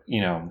how,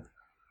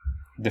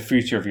 the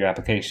future of your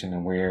application,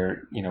 and what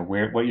you're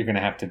going to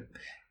have to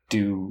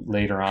do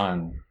later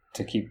on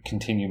to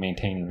continue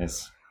maintaining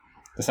this.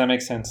 Does that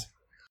make sense?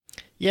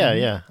 Yeah,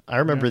 yeah. I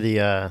remember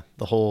the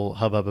whole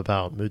hubbub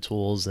about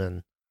MooTools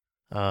and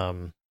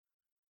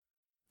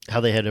how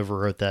they had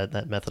overwrote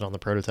that method on the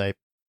prototype,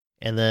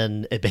 and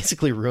then it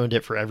basically ruined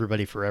it for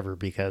everybody forever,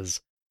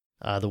 because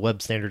the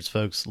web standards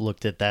folks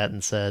looked at that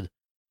and said,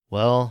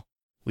 well,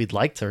 we'd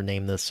like to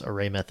name this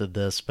array method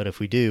this, but if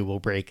we do, we'll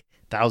break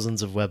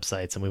thousands of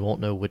websites and we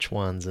won't know which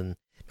ones, and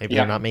maybe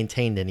they're not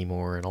maintained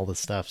anymore and all this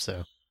stuff.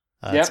 So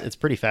it's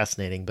pretty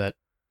fascinating. But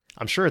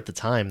I'm sure at the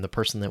time, the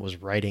person that was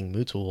writing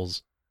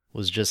MooTools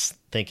was just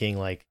thinking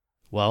like,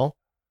 well,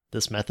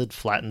 this method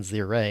flattens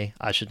the array,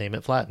 I should name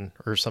it flatten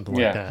or something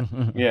like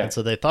that. Yeah. And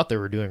so they thought they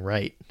were doing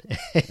right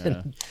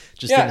and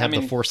just didn't have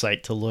the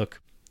foresight to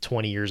look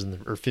 20 years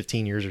or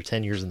 15 years or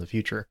 10 years in the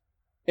future.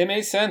 It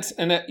made sense.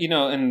 And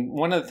and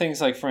one of the things,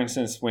 like, for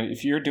instance,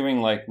 if you're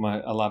doing like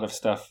a lot of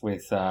stuff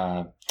with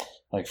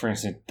like, for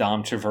instance,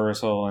 DOM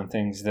traversal and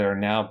things that are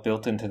now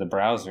built into the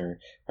browser,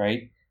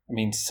 right? I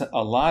mean,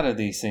 a lot of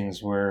these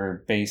things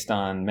were based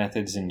on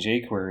methods in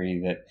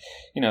jQuery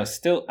that,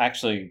 still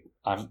actually,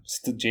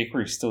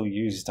 jQuery is still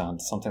used on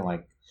something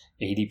like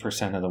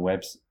 80% of the web,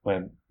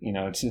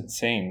 it's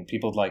insane.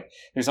 People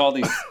there's all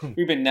these,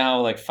 we've been now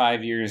like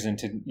 5 years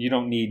into, you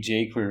don't need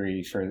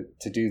jQuery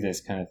to do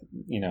this kind of,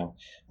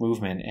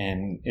 movement,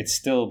 and it's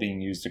still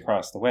being used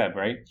across the web,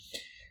 right?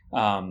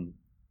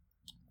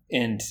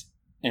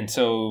 And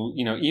so,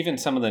 even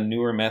some of the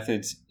newer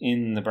methods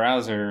in the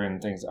browser and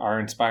things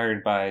are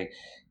inspired by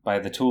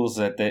the tools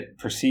that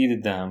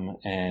preceded them.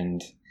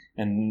 And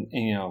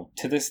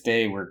to this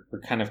day, we're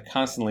kind of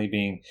constantly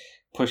being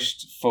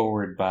pushed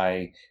forward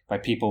by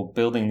people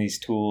building these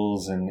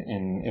tools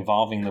and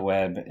evolving the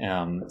web.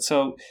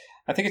 So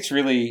I think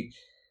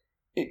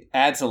it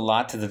adds a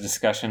lot to the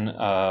discussion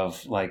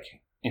of like,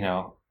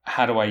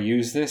 how do I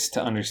use this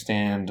to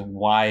understand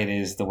why it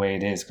is the way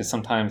it is? Because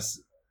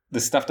sometimes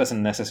this stuff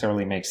doesn't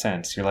necessarily make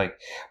sense. You're like,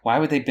 why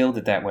would they build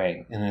it that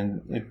way?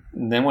 And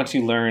then once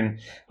you learn,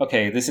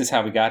 okay, this is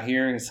how we got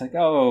here, it's like,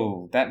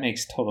 oh, that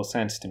makes total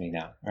sense to me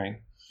now,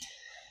 right?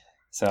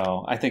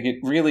 So I think it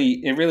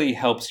really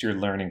helps your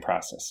learning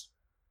process.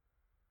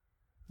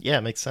 Yeah,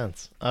 it makes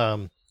sense.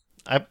 I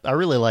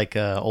really like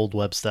old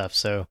web stuff,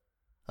 so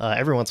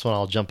every once in a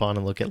while I'll jump on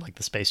and look at like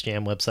the Space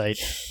Jam website.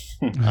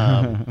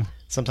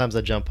 Sometimes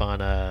I jump on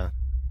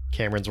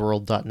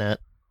CameronsWorld.net,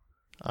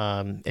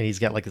 and he's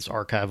got like this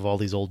archive of all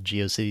these old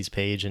GeoCities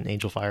page and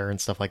Angelfire and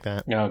stuff like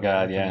that. Oh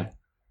God, yeah.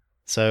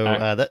 So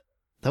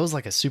that was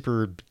like a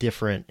super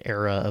different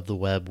era of the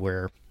web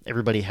where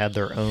everybody had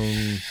their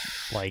own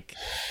like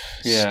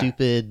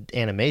stupid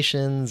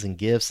animations and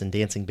GIFs and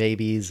dancing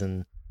babies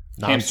and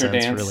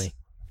nonsense, really.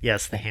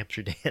 Yes, the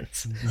hamster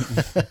dance.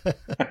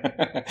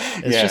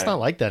 It's just not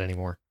like that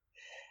anymore.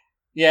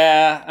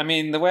 Yeah, I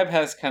mean, the web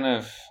has kind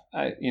of,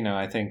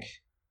 I think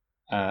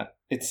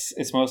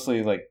it's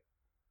mostly like,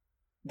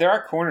 there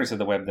are corners of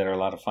the web that are a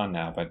lot of fun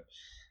now, but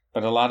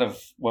a lot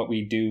of what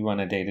we do on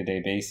a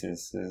day-to-day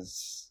basis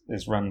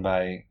is run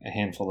by a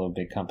handful of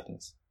big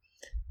companies,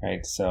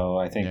 right? So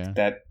I think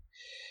that,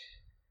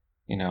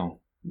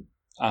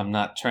 I'm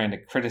not trying to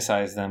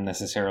criticize them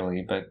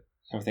necessarily, but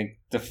I think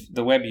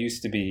the web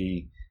used to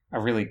be a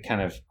really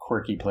kind of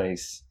quirky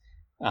place,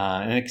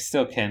 and it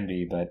still can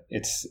be, but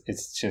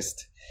it's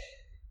just,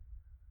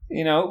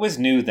 it was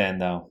new then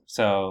though,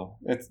 so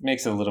it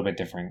makes it a little bit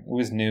different. It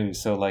was new,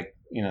 so like,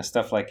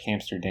 stuff like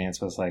Hamster Dance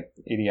was like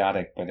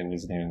idiotic, but it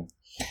was new,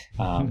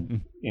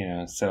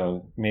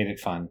 so made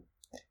it fun.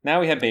 Now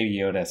we have Baby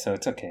Yoda, so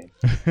it's okay.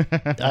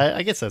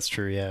 I guess that's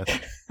true, yeah.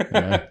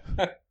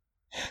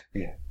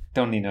 Yeah,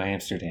 don't need no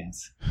Hamster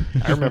Dance.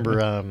 I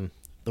remember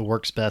the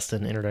Works Best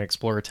in Internet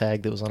Explorer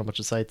tag that was on a bunch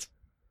of sites.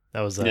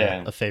 That was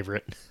a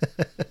favorite.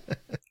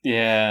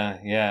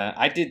 Yeah.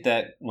 I did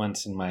that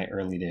once in my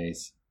early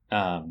days.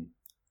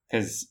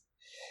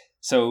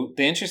 So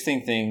the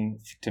interesting thing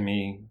to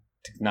me,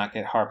 to not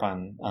get harp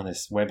on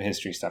this web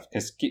history stuff,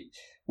 because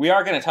we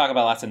are going to talk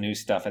about lots of new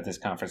stuff at this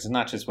conference. It's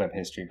not just web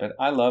history, but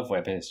I love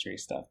web history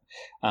stuff.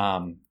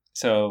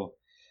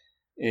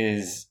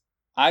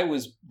 I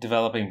was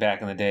developing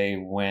back in the day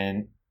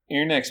when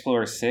Internet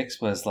Explorer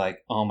 6 was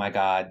like, oh my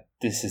God,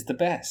 this is the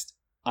best.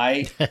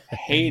 I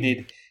hated,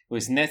 it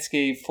was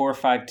Netscape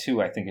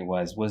 452, I think it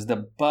was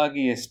the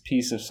buggiest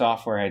piece of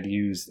software I'd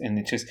used. And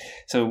it just,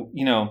 so,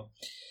 you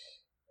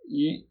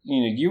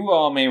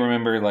all may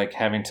remember like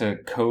having to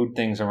code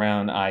things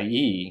around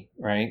IE,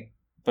 right?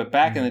 But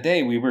back in the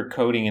day, we were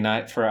coding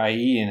for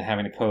IE and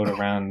having to code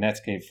around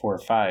Netscape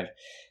 4.5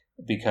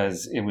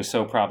 because it was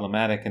so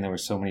problematic and there were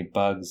so many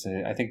bugs.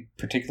 I think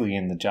particularly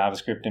in the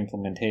JavaScript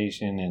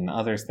implementation and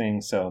other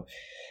things. So,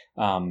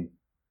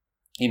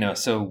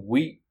 so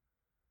we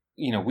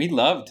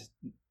loved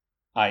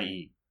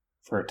IE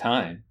for a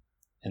time,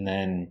 and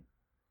then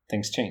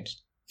things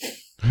changed.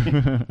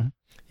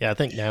 Yeah, I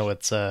think now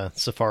it's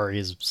Safari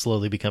is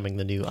slowly becoming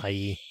the new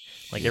IE.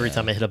 Like every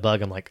time I hit a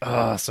bug, I'm like,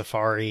 oh,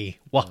 Safari,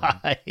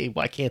 why?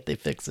 Why can't they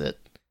fix it?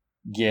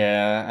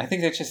 Yeah, I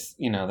think they just,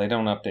 they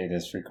don't update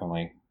as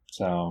frequently.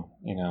 So,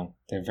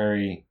 they're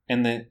very,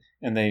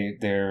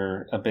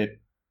 they're a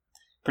bit,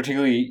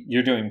 particularly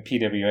you're doing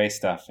PWA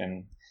stuff,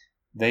 and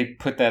they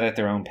put that at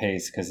their own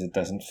pace because it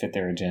doesn't fit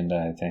their agenda,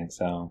 I think.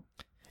 So,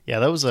 yeah,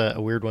 that was a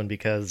weird one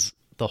because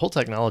the whole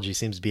technology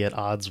seems to be at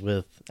odds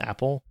with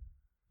Apple.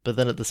 But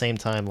then at the same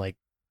time, like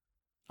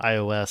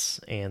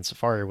iOS and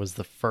Safari was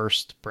the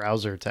first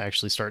browser to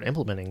actually start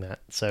implementing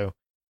that. So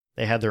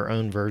they had their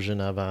own version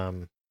of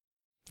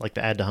like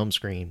the add to home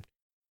screen.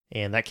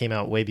 And that came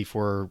out way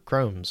before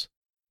Chrome's.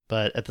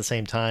 But at the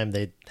same time,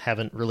 they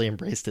haven't really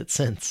embraced it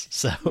since.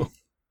 So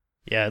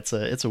yeah,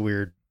 it's a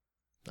weird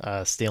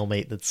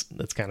stalemate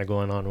that's kind of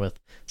going on with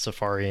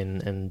Safari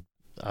and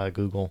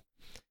Google.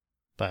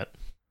 But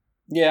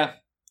yeah,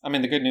 I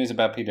mean, the good news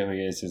about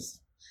PWA is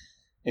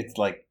it's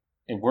like,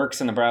 it works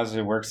in the browser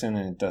it works in,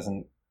 and it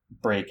doesn't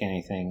break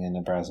anything in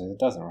the browser it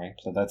doesn't, right?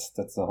 So that's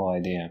the whole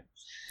idea.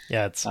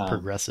 Yeah, it's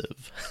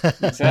progressive.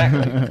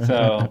 Exactly.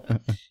 So,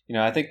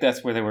 I think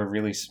that's where they were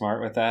really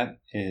smart with that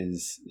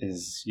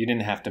is you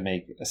didn't have to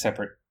make a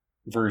separate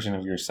version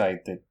of your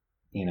site that,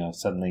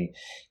 suddenly,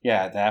 the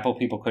Apple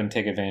people couldn't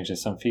take advantage of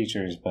some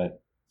features,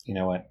 but you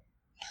know what?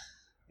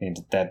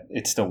 That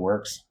it still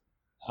works.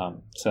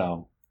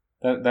 So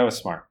that was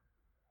smart.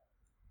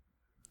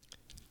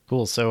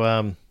 Cool.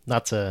 So,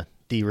 not to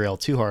derail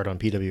too hard on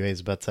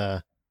PWAs,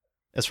 but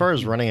as far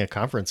as running a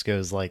conference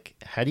goes, like,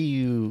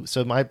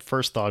 so my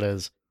first thought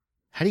is,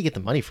 how do you get the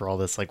money for all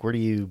this? Like, where do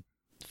you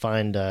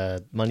find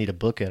money to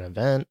book an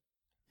event?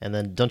 And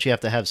then don't you have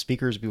to have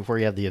speakers before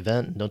you have the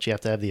event? And don't you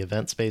have to have the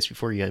event space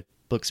before you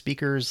book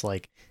speakers?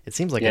 Like, it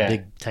seems like a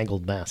big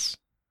tangled mess.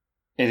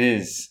 It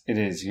is.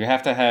 You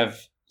have to have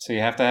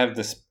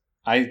this.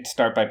 I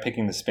start by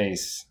picking the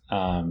space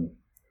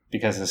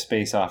because the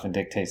space often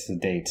dictates the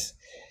dates.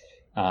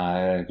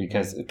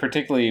 Because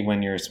particularly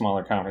when you're a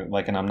smaller conference,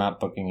 like, and I'm not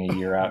booking a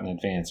year out in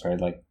advance, right?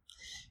 Like,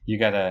 you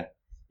gotta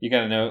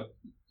know,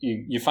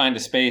 you find a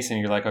space and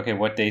you're like, okay,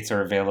 what dates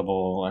are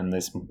available on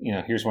this,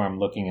 here's where I'm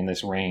looking in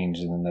this range,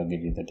 and then they'll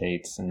give you the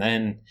dates. And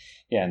then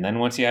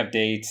once you have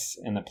dates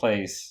and the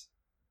place,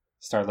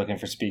 start looking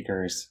for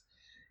speakers.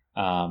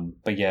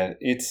 But yeah,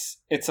 it's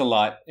a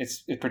lot.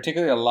 It's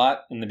particularly a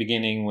lot in the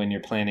beginning when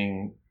you're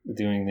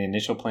doing the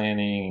initial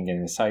planning and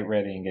getting the site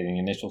ready and getting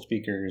initial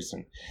speakers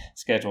and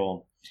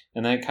schedule,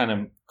 and then it kind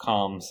of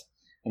calms.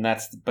 And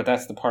that's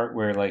the part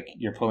where like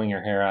you're pulling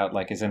your hair out.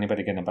 Like, is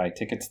anybody going to buy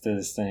tickets to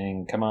this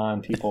thing? Come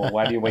on, people!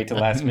 Why do you wait till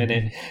last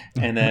minute?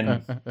 And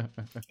then,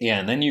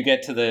 and then you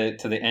get to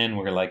the end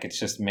where like it's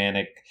just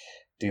manic,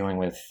 dealing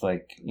with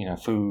like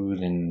food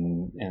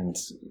and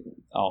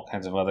all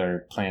kinds of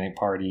other planning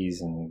parties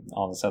and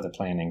all this other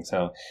planning.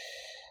 So,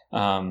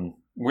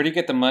 where do you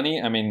get the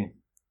money? I mean,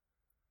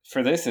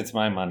 for this, it's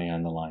my money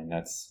on the line.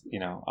 That's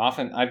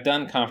often I've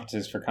done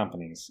conferences for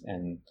companies,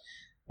 and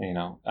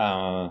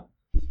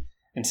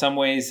in some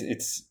ways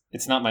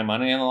it's not my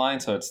money on the line,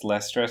 so it's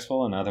less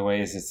stressful. In other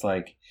ways, it's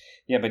like,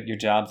 yeah, but your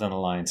job's on the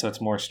line, so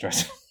it's more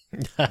stressful.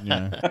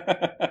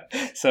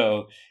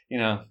 So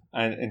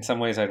in some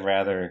ways, I'd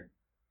rather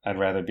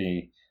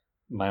be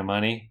my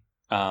money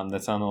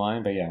that's on the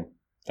line. But yeah,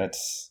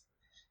 that's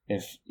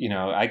if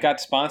I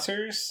got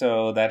sponsors,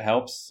 so that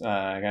helps.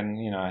 I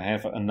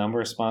have a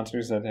number of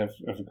sponsors that have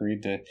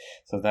agreed to,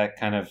 so that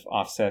kind of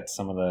offsets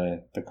some of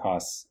the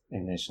costs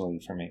initially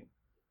for me.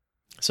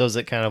 So is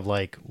it kind of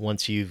like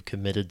once you've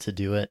committed to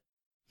do it,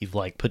 you've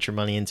like put your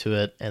money into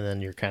it, and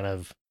then you're kind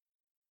of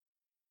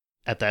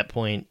at that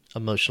point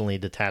emotionally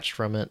detached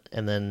from it,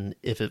 and then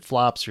if it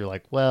flops, you're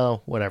like,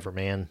 well, whatever,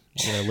 man,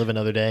 live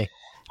another day.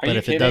 But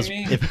if it does,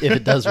 if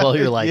it does well,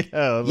 you're like,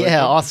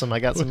 yeah, awesome, I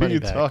got some money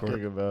back. What are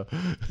you talking about?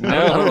 No,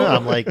 I don't know.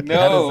 I'm like,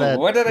 no.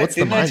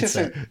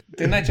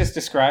 Didn't I just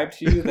describe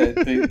to you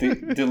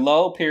the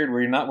lull period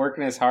where you're not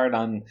working as hard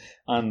on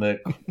the,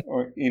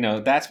 or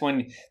that's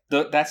when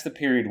that's the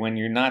period when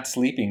you're not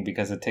sleeping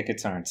because the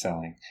tickets aren't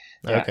selling.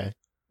 Yeah. Okay.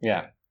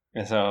 Yeah.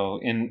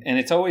 So and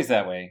it's always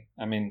that way.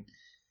 I mean,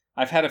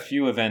 I've had a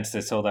few events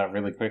that sold out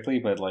really quickly,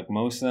 but like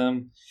most of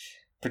them,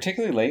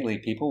 particularly lately,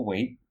 people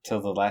wait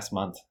till the last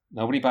month.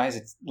 Nobody buys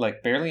it.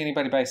 Like barely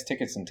anybody buys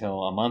tickets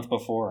until a month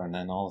before, and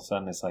then all of a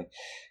sudden it's like,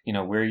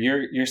 where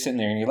you're sitting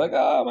there and you're like,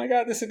 oh my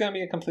god, this is gonna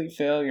be a complete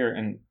failure,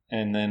 and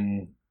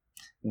then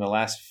in the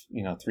last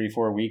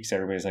 3-4 weeks,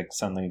 everybody's like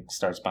suddenly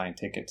starts buying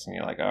tickets, and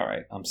you're like, all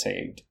right, I'm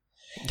saved.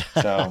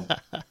 So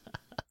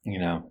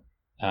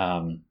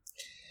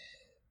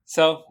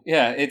so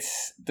yeah,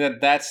 it's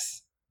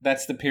that's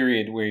the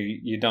period where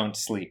you don't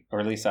sleep, or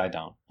at least I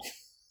don't.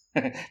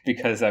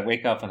 Because I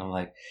wake up and I'm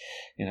like,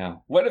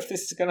 what if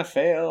this is going to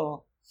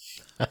fail?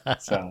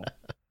 So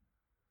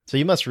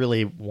you must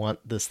really want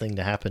this thing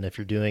to happen if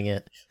you're doing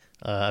it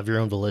of your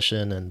own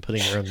volition and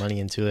putting your own money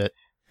into it,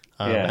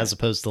 as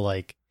opposed to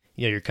like,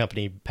 your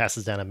company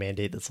passes down a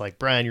mandate that's like,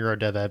 Brian, you're our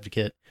dev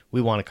advocate.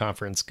 We want a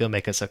conference. Go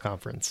make us a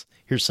conference.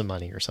 Here's some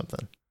money or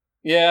something.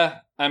 Yeah.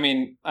 I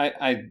mean,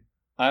 I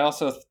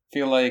also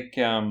feel like,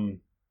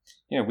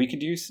 we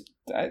could use...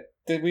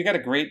 we got a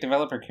great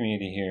developer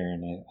community here,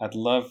 and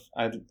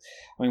I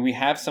mean, we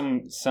have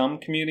some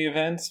community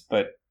events,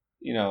 but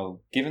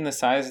given the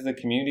size of the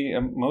community,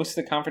 most of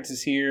the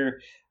conferences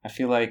here, I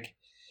feel like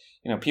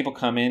people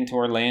come into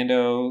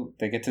Orlando,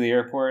 they get to the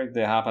airport,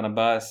 they hop on a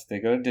bus, they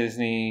go to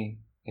Disney,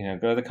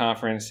 go to the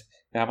conference,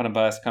 they hop on a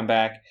bus, come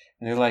back,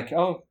 and they're like,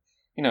 oh,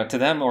 to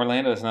them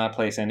Orlando is not a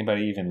place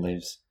anybody even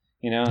lives,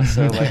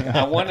 so like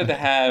I wanted to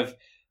have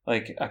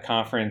like a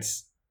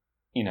conference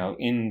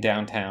in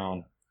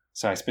downtown.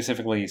 So I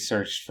specifically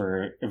searched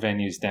for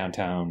venues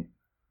downtown,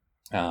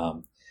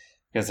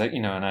 because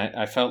and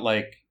I felt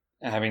like,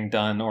 having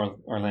done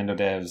Orlando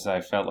Devs,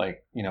 I felt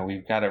like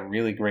we've got a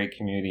really great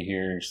community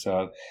here,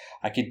 so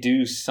I could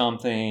do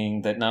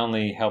something that not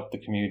only helped the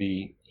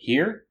community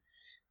here,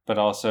 but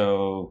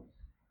also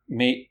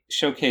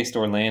showcased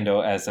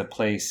Orlando as a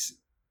place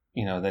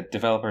that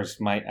developers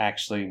might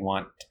actually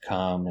want to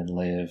come and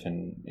live,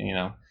 and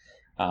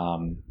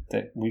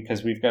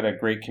because we've got a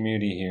great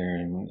community here,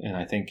 and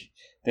I think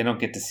they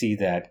don't get to see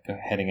that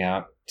heading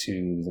out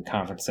to the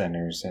conference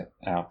centers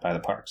out by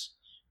the parks,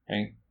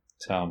 right?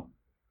 So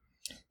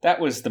that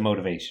was the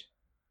motivation.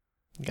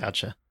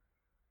 Gotcha.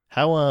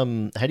 How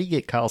do you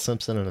get Kyle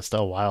Simpson and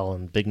Estelle Weil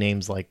and big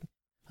names like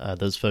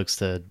those folks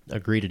to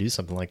agree to do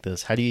something like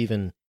this? How do you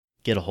even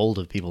get a hold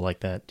of people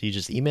like that? Do you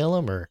just email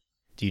them, or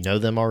do you know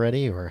them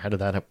already, or how did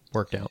that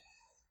work out?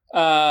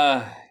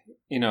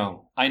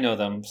 I know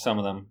them, some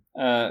of them.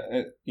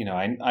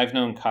 I've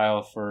known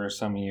Kyle for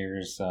some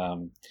years.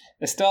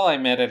 Estelle I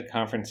met at a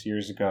conference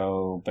years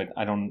ago, but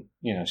I don't,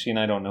 she and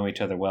I don't know each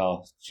other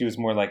well. She was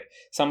more like,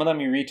 some of them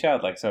you reach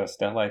out, like, so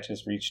Estelle, I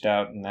just reached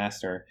out and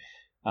asked her.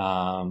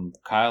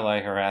 Kyle,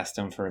 I harassed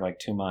him for like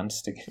 2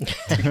 months to get,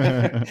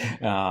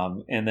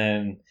 and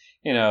then,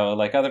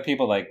 like other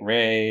people like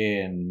Ray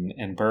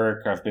and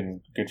Burke have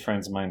been good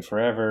friends of mine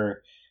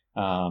forever.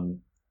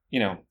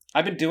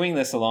 I've been doing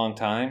this a long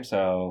time,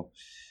 so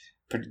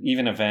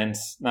even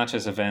events, not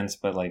just events,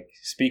 but like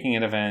speaking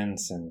at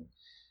events and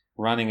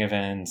running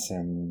events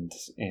and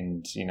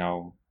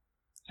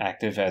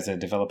active as a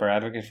developer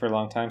advocate for a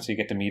long time. So you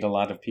get to meet a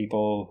lot of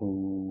people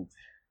who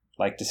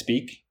like to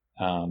speak.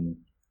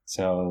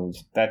 So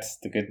that's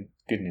the good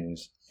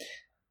news.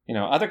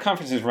 other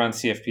conferences run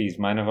CFPs.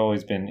 Mine have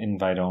always been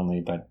invite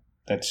only, but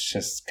that's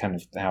just kind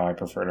of how I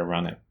prefer to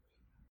run it.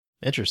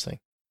 Interesting.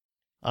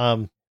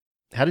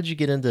 How did you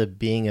get into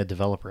being a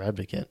developer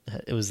advocate?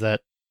 Was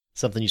that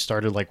something you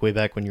started like way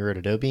back when you were at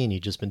Adobe and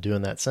you've just been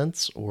doing that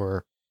since,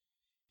 or?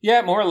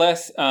 Yeah, more or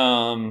less.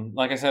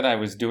 Like I said, I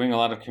was doing a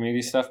lot of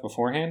community stuff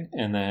beforehand,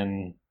 and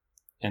then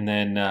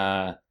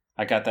I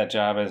got that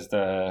job as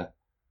the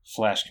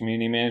Flash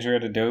community manager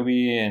at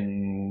Adobe.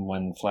 And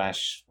when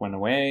Flash went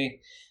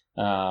away,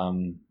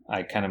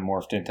 I kind of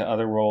morphed into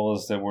other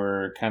roles that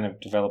were kind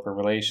of developer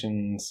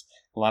relations.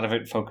 A lot of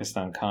it focused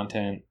on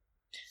content.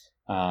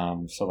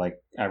 So like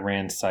I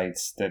ran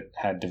sites that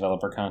had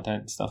developer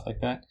content and stuff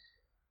like that.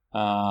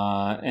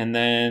 And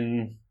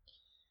then,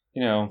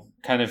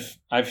 kind of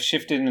I've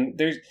shifted. And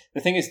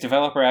the thing is,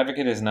 developer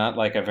advocate is not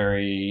like a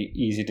very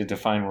easy to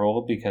define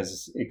role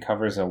because it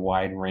covers a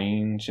wide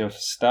range of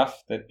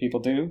stuff that people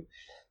do.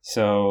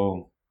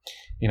 So,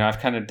 I've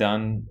kind of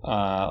done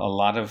a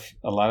lot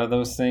of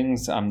those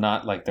things. I'm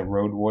not like the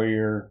road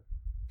warrior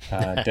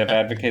dev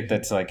advocate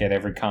that's like at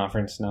every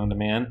conference known to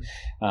man.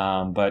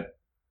 But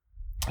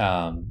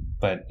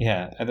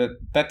yeah,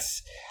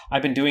 that's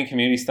I've been doing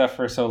community stuff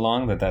for so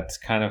long that's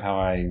kind of how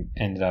I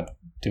ended up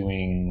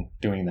doing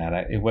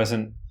that. It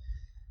wasn't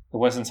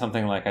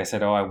something like I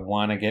said, oh, I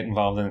want to get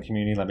involved in the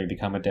community, let me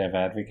become a dev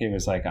advocate. It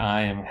was like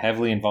I am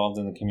heavily involved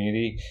in the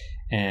community,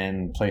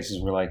 and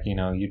places were like,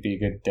 you'd be a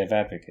good dev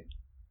advocate.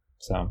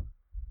 So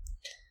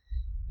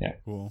yeah,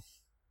 cool.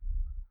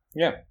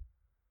 Yeah.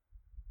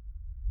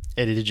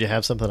 Eddie, did you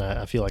have something?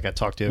 I feel like I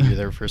talked over you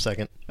there for a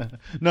second.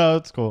 No,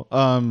 it's cool.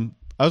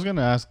 I was going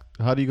to ask,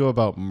 how do you go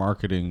about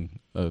marketing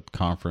a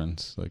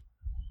conference? Like,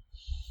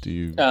 do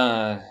you?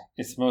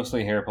 It's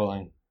mostly hair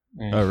pulling.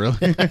 Oh,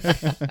 really?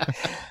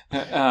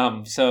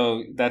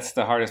 So that's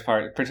the hardest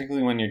part,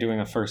 particularly when you're doing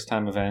a first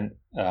time event.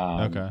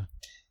 Okay.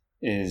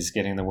 Is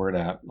getting the word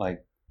out,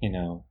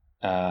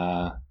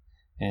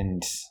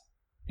 and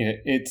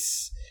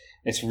it's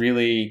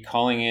really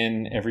calling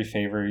in every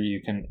favor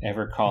you can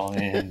ever call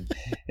in.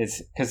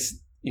 It's because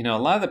a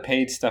lot of the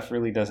paid stuff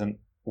really doesn't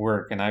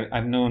work, and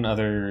I've known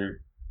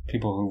other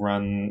people who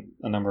run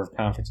a number of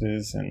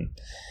conferences, and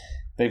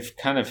they've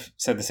kind of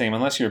said the same.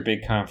 Unless you're a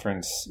big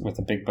conference with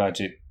a big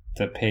budget,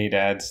 the paid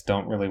ads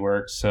don't really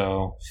work.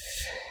 So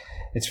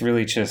it's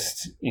really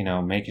just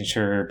making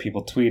sure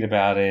people tweet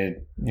about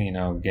it,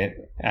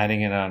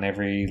 adding it on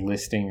every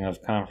listing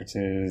of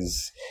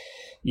conferences,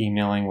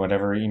 emailing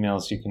whatever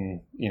emails you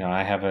can.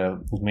 I have a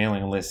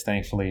mailing list,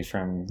 thankfully,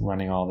 from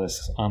running all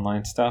this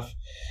online stuff.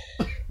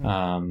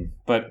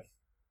 But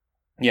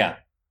yeah,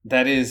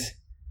 that is.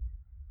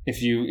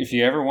 If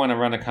you ever want to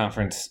run a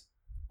conference,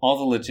 all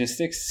the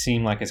logistics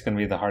seem like it's going to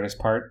be the hardest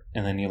part,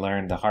 and then you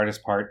learn the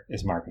hardest part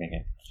is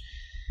marketing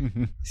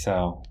it.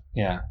 So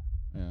yeah.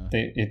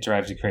 It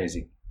drives you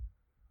crazy.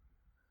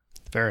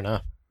 Fair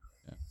enough.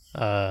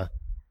 Yeah.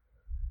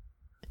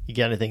 You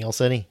got anything else,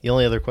 Eddie? The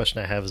only other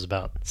question I have is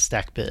about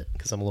StackBit,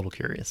 because I'm a little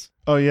curious.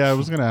 Oh yeah, I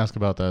was going to ask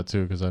about that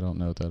too, because I don't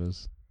know what that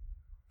is.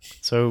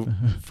 So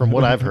from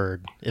what I've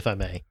heard, if I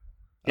may,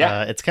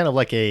 it's kind of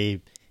like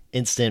a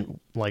instant,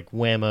 like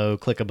whammo,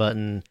 click a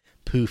button,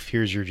 poof,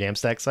 here's your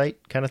Jamstack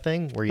site kind of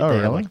thing, where they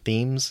have like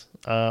themes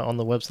on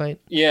the website.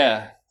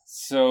 Yeah.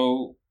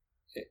 So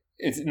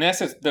it's in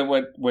essence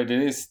what it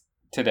is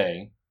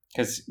today,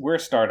 because we're a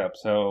startup,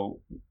 so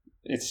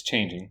it's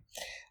changing.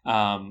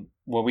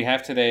 What we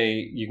have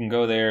today, you can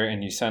go there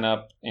and you sign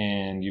up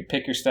and you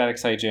pick your static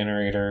site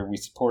generator. We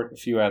support a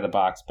few out of the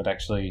box, but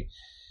actually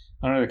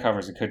under the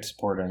covers, it could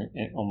support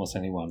almost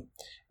any one.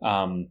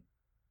 And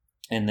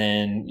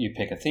then you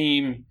pick a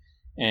theme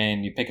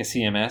and you pick a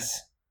CMS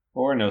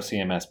or no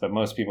CMS, but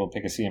most people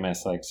pick a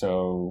CMS.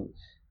 So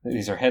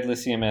these are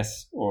headless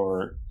CMS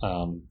or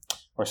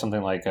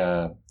something like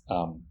a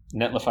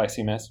Netlify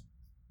CMS,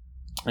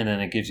 and then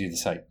it gives you the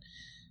site,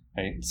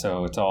 right?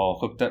 So it's all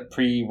hooked up,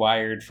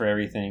 pre-wired for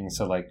everything.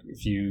 So like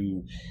if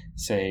you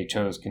say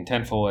chose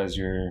Contentful as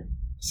your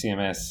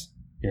CMS,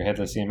 your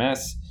headless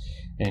CMS,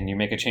 and you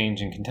make a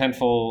change in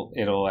Contentful,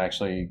 it'll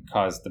actually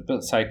cause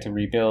the site to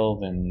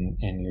rebuild, and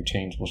your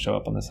change will show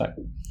up on the site.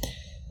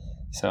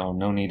 So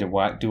no need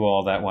to do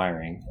all that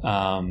wiring.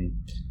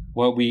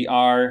 What we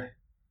are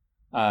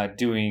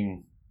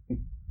doing,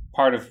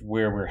 part of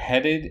where we're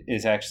headed,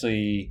 is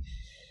actually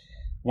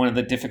one of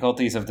the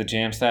difficulties of the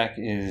Jamstack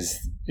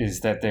is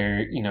that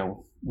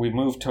we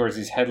move towards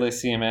these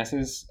headless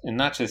CMSs, and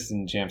not just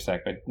in Jamstack,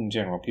 but in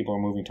general, people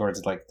are moving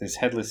towards like this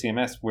headless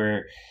CMS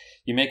where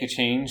you make a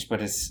change,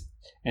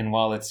 and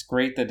while it's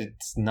great that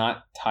it's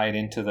not tied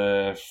into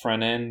the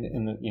front end,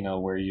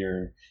 where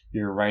you're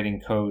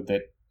writing code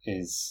that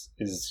is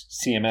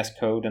CMS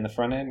code in the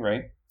front end,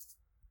 right?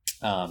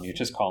 You're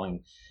just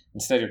calling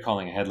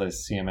a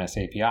headless CMS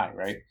API,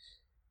 right?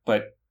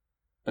 But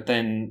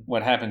then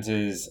what happens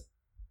is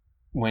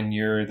when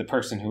you're the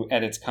person who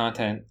edits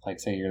content, like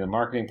say you're the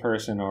marketing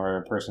person or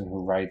a person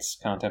who writes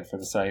content for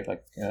the site,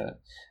 like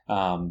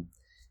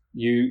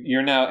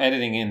you're now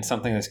editing in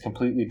something that's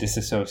completely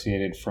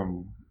disassociated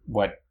from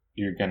what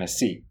you're going to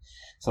see.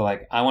 So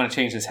like I want to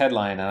change this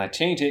headline, and I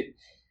change it,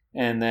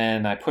 and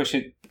then I push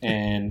it,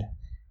 and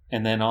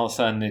then all of a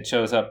sudden it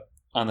shows up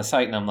on the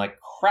site, and I'm like,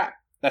 crap,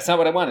 that's not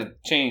what I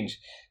wanted. Change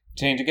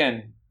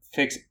again,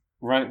 fix,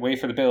 run, wait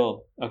for the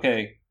build.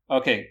 Okay,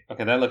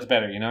 that looks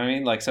better. You know what I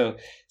mean? Like so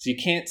you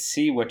can't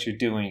see what you're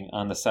doing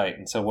on the site,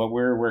 and so what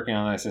we're working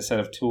on is a set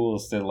of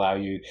tools that allow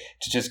you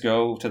to just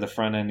go to the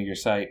front end of your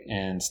site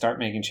and start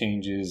making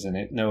changes, and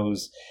it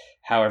knows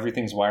how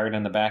everything's wired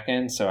on the back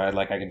end. So I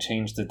can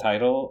change the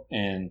title,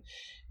 and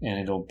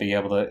it'll be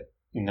able to,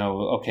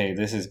 okay,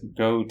 this is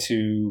go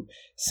to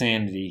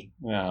Sanity,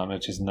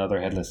 which is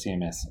another headless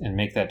CMS, and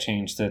make that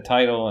change to the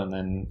title, and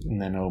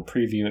then it'll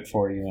preview it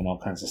for you and all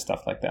kinds of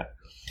stuff like that.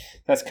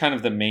 That's kind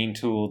of the main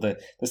tool. The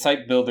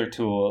site builder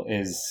tool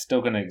is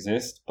still going to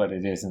exist, but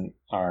it isn't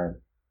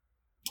our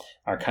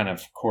kind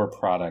of core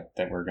product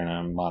that we're going to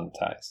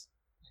monetize,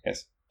 I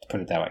guess, to put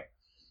it that way.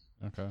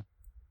 Okay.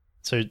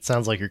 So it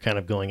sounds like you're kind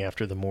of going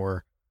after the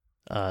more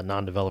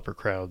non-developer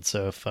crowd.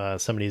 So if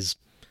somebody's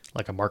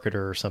like a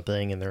marketer or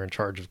something and they're in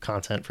charge of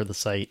content for the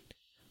site,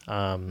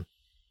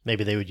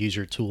 maybe they would use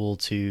your tool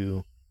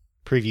to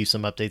preview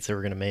some updates they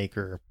were going to make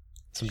or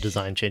some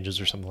design changes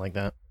or something like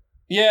that.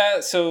 Yeah,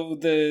 so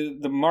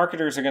the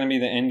marketers are going to be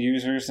the end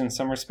users in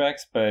some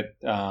respects, but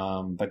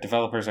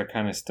developers are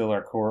kind of still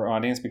our core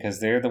audience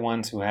because they're the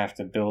ones who have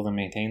to build and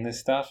maintain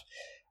this stuff,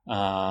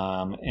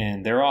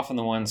 and they're often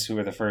the ones who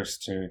are the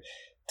first to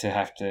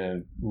have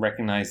to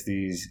recognize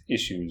these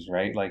issues,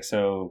 right? Like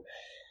so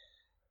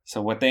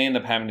what they end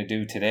up having to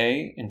do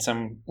today in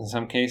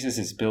some cases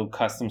is build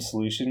custom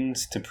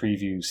solutions to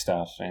preview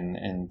stuff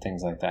and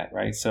things like that,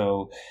 right?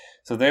 So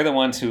they're the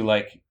ones who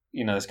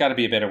there's got to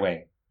be a better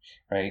way,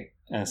 right?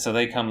 And so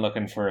they come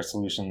looking for a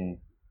solution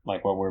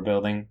like what we're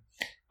building,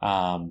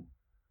 and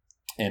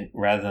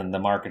rather than the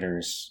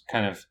marketers,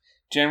 kind of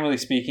generally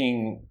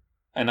speaking.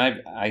 And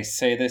I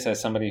say this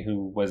as somebody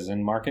who was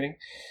in marketing.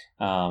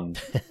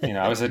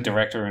 I was a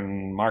director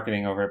in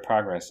marketing over at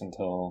Progress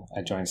until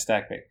I joined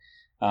Stackbit.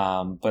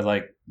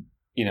 But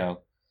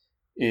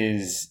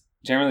is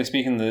generally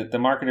speaking, the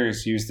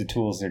marketers use the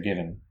tools they're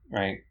given,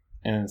 right?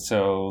 And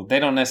so they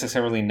don't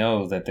necessarily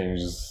know that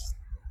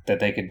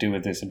they could do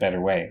this a better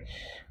way,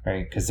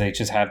 right? Because they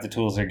just have the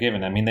tools they're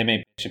given. I mean, they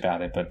may bitch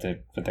about it, but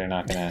they're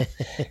not gonna,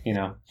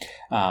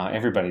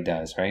 everybody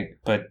does, right?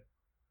 But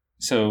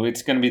so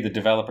it's going to be the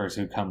developers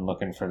who come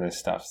looking for this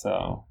stuff.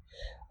 So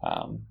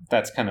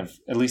that's kind of,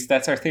 at least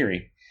that's our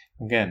theory.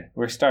 Again,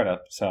 we're a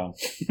startup, so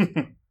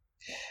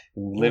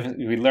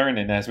we learn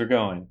it as we're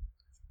going.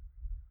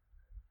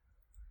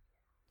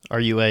 Are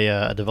you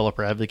a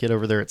developer advocate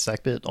over there at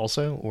Stackbit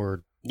also,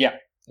 or? Yeah,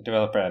 a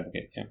developer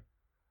advocate. Yeah.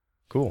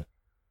 Cool.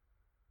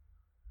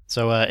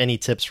 So, any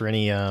tips for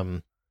any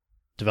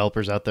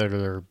developers out there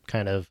that are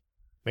kind of,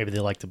 maybe they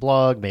like to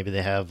blog, maybe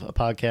they have a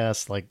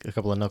podcast, like a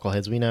couple of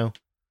knuckleheads we know.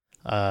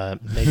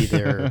 Maybe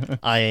they're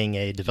eyeing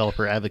a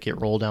developer advocate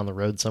role down the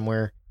road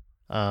somewhere.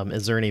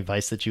 Is there any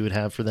advice that you would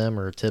have for them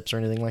or tips or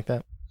anything like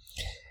that?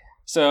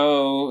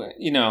 So,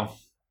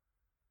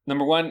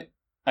 number one,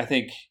 I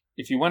think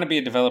if you want to be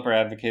a developer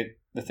advocate,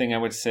 the thing I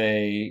would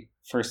say,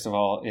 first of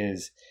all,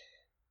 is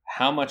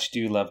how much do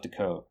you love to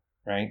code,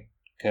 right?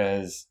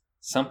 Because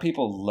some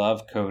people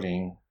love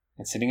coding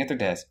and sitting at their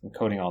desk and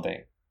coding all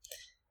day.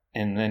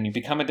 And then you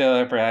become a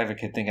developer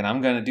advocate thinking,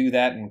 I'm going to do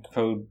that and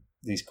code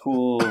these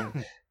cool,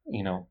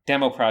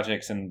 demo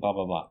projects and blah,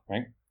 blah, blah,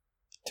 right?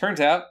 Turns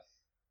out,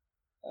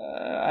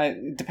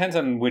 it depends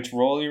on which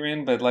role you're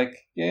in, but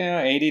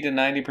 80 to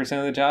 90%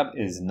 of the job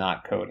is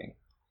not coding.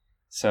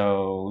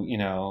 So,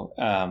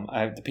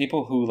 the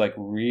people who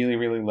really,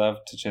 really love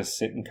to just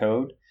sit and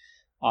code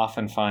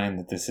often find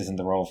that this isn't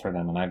the role for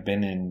them. And I've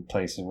been in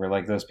places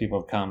where those people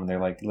have come and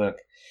they're like, look,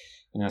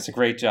 it's a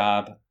great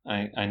job.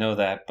 I know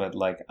that, but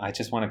I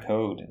just want to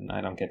code and I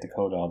don't get to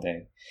code all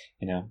day,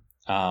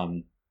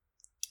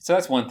 So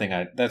that's one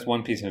thing. That's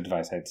one piece of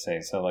advice I'd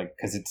say. So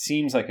because it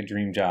seems like a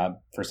dream job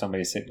for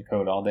somebody to sit and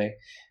code all day,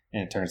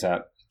 and it turns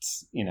out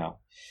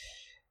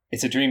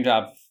it's a dream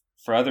job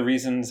for other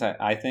reasons,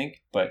 I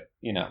think. But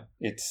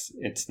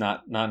it's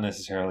not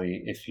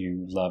necessarily if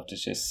you love to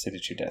just sit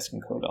at your desk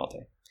and code all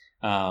day.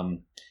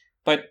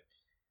 But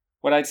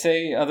what I'd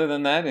say other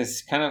than that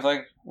is kind of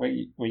like what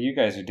you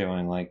guys are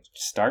doing.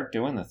 Start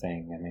doing the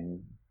thing. I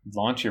mean,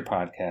 launch your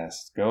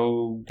podcast.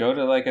 Go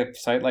to a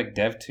site like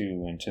Dev2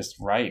 and just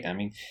write. I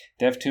mean,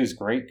 Dev2 is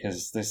great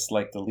because this is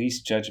the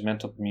least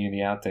judgmental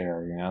community out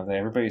there.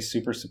 Everybody's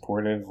super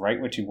supportive.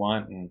 Write what you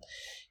want, and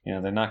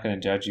they're not going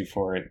to judge you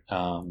for it.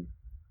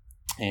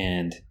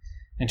 And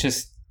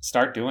just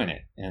start doing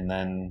it, and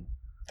then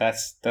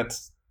that's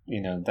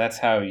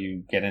how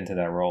you get into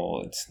that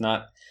role. It's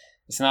not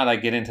I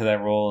get into that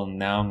role and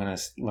now I'm going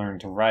to learn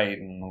to write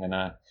and I'm going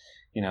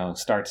to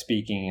start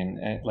speaking,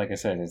 and like I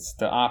said, it's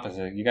the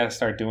opposite. You got to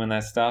start doing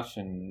that stuff,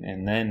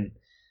 and then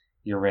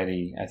you're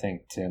ready, I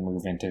think, to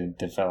move into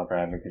the developer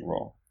advocate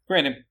role.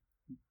 Granted,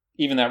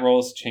 even that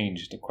role has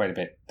changed quite a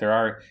bit. There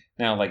are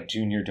now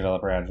junior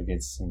developer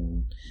advocates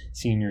and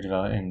senior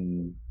developer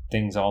and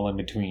things all in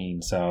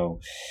between. So,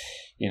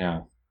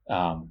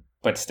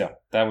 but still,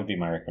 that would be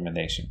my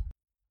recommendation.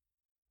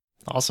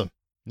 Awesome.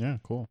 Yeah,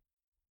 cool.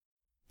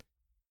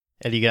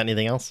 Eddie, you got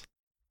anything else?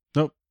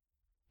 Nope.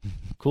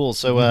 Cool.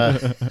 So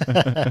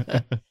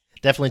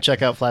definitely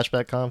check out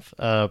Flashback Conf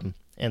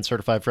and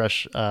Certified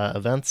Fresh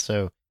events.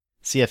 So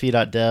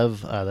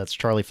cfe.dev, that's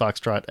Charlie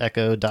Foxtrot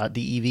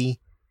Echo.dev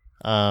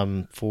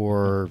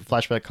for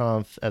Flashback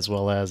Conf, as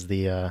well as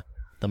the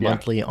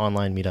monthly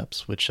online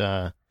meetups, which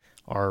are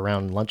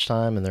around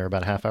lunchtime, and they're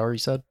about a half hour, you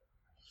said?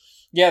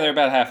 Yeah, they're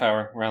about a half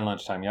hour around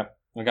lunchtime. Yep.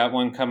 We got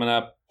one coming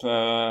up.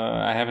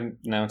 I haven't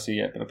announced it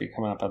yet, but it'll be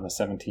coming up on the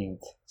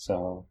 17th.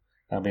 So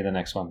that'll be the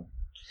next one.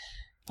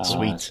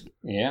 Sweet.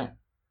 Yeah.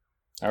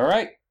 All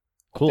right.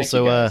 Cool.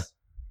 So,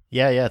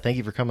 yeah. Thank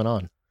you for coming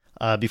on.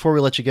 Before we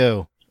let you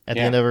go, at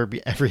the end of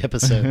every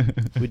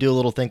episode, we do a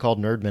little thing called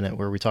Nerd Minute,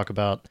 where we talk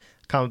about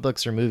comic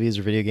books or movies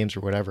or video games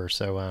or whatever.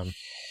 So,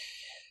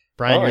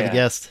 Brian, you're the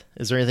guest.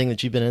 Is there anything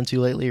that you've been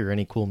into lately, or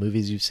any cool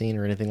movies you've seen,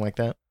 or anything like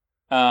that?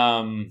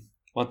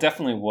 Well, it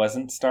definitely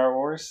wasn't Star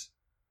Wars.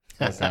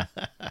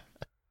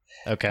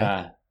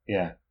 Okay.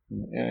 Yeah.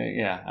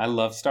 I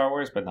love Star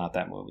Wars, but not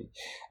that movie.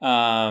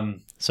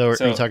 So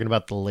are you talking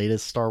about the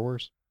latest Star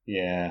Wars?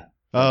 Yeah.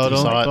 Oh,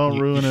 don't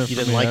ruin it. You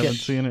didn't like it?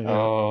 Seen it yet.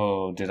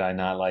 Oh, did I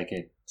not like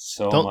it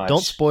much?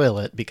 Don't spoil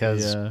it,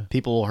 because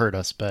people will hurt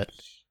us. But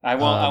I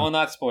will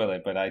not spoil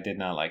it. But I did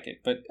not like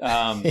it. But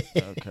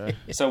okay.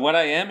 So what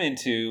I am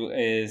into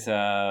is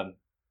I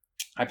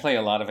play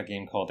a lot of a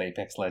game called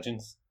Apex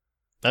Legends.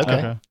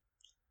 Okay.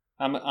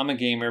 I'm a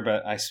gamer,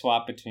 but I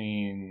swap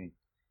between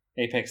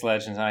Apex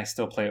Legends. I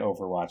still play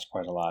Overwatch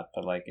quite a lot,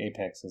 but like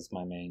Apex is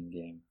my main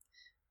game.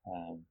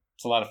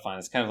 It's a lot of fun.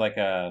 It's kind of like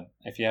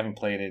if you haven't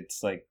played it,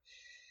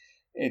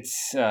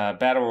 it's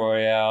battle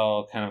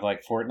royale, kind of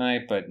like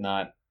Fortnite, but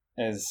not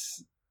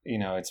as,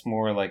 it's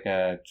more like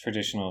a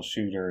traditional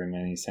shooter in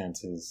many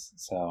senses.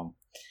 So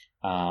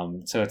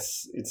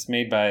it's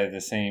made by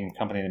the same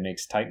company that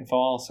makes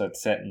Titanfall. So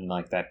it's set in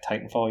like that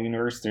Titanfall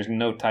universe. There's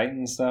no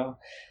Titans though.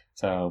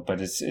 So, but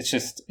it's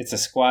a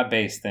squad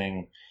based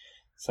thing.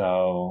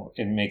 So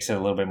it makes it a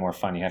little bit more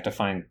fun. You have to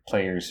find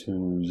players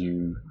who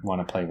you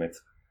want to play with.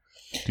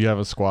 Do you have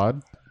a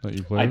squad that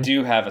you play with? I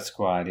do have a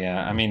squad.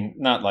 Yeah. I mean,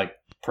 not like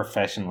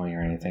professionally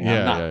or anything.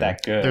 I'm not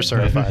that good. They're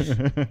certified.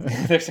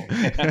 They're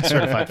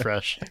certified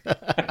fresh.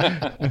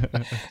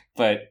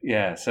 But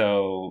yeah,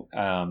 so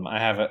I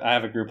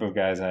have a group of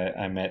guys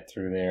I met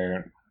through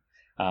there,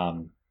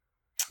 and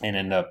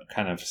end up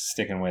kind of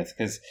sticking with,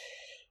 because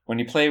when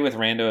you play with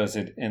randos,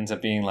 it ends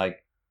up being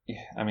like,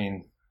 I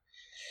mean,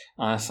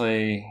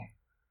 honestly,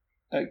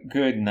 a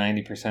good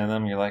 90% of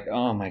them, you're like,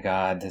 oh my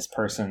god, this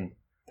person,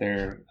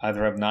 they're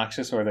either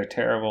obnoxious or they're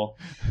terrible.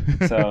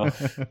 So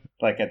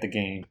like at the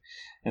game.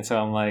 And so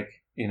I'm like,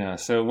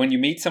 so when you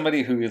meet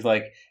somebody who's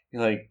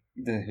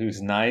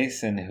who's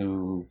nice and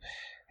who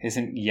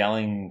isn't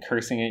yelling,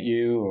 cursing at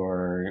you,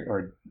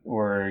 or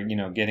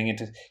getting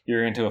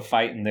into a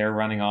fight and they're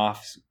running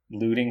off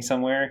looting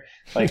somewhere,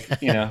 like,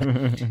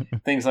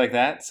 things like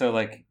that. So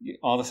like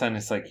all of a sudden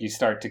it's like you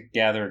start to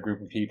gather a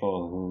group of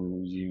people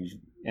who you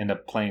end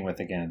up playing with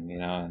again,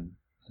 and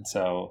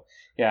so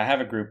I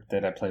have a group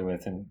that I play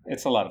with, and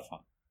it's a lot of fun.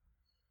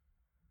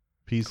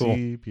 PC, cool.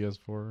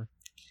 PS4,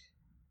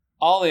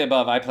 all the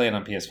above. I play it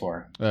on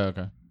PS4. Oh,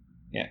 okay.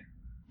 Yeah.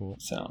 Cool.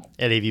 So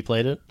Eddie, have you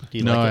played it? Do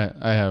you no, like it?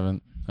 I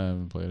haven't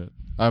played it.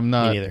 I'm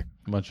not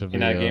much of You're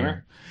not a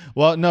gamer?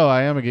 Well, no,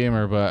 I am a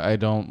gamer, but I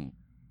don't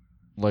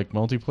like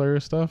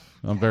multiplayer stuff.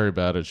 I'm very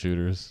bad at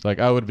shooters. Like,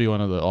 I would be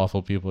one of the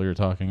awful people you're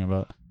talking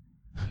about.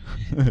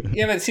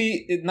 Yeah, but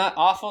see, it's not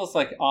awful. It's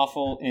like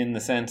awful in the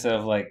sense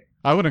of like,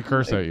 I wouldn't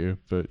curse at you,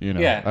 but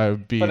I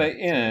would be. But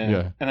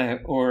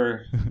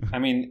I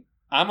mean,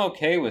 I'm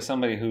okay with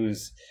somebody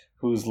who's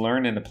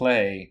learning to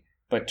play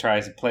but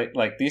tries to play.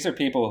 Like, these are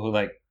people who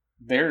like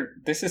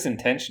this is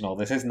intentional.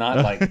 This is not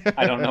like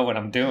I don't know what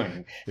I'm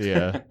doing.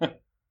 Yeah.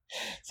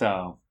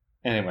 So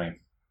anyway,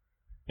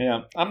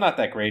 yeah, I'm not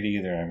that great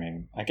either. I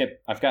mean,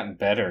 I've gotten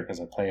better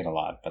because I play it a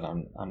lot, but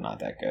I'm not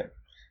that good.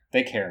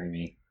 They carry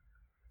me.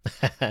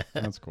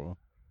 That's cool.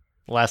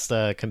 Last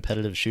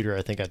competitive shooter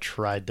I think I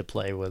tried to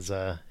play was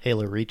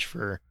Halo Reach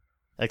for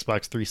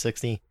Xbox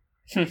 360.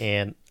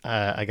 And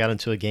I got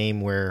into a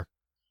game where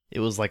it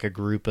was like a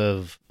group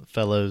of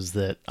fellows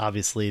that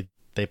obviously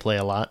they play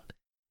a lot,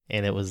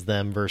 and it was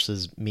them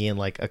versus me and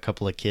like a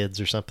couple of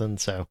kids or something.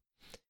 So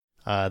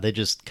they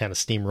just kind of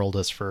steamrolled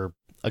us for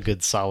a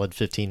good solid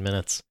 15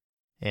 minutes.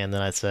 And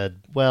then I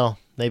said, well,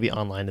 maybe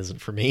online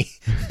isn't for me,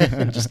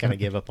 and just kind of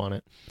gave up on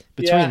it.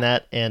 Between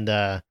that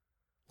and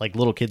like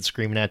little kids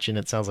screaming at you and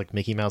it sounds like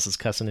Mickey Mouse is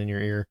cussing in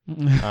your ear,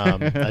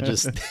 I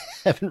just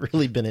haven't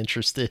really been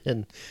interested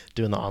in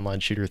doing the online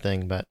shooter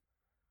thing. But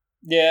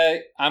yeah,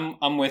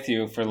 I'm with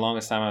you. For the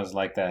longest time I was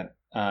like that.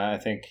 I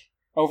think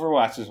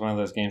Overwatch is one of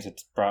those games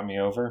that's brought me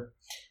over.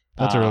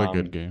 That's a really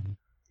good game.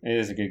 It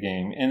is a good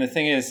game. And the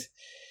thing is,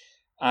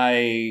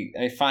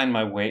 I find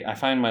my way. I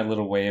find my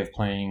little way of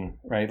playing,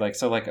 right? Like,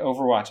 so like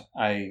Overwatch,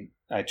 I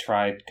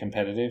tried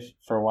competitive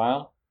for a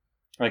while.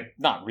 Like,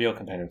 not real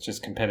competitive,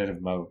 just competitive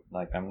mode.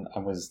 Like, I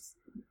was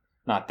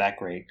not that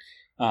great.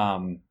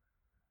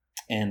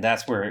 and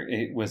that's where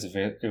it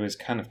was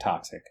kind of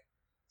toxic.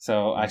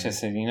 So I just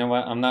said, you know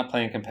what? I'm not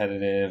playing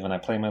competitive, and I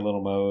play my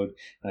little mode,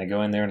 and I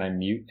go in there and I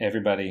mute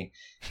everybody,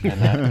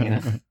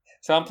 and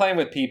So I'm playing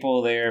with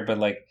people there, but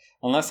like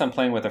unless I'm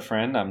playing with a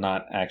friend, I'm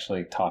not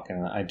actually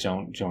talking. I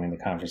don't join the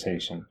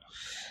conversation.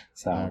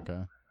 So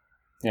okay,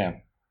 yeah.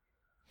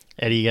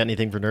 Eddie, you got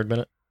anything for Nerd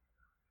Minute?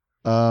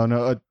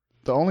 No.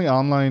 The only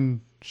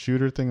online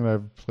shooter thing that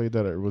I've played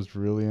that I was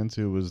really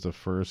into was the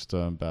first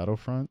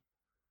Battlefront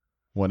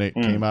when it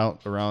came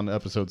out around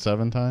episode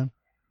 7 time.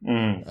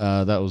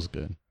 That was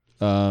good.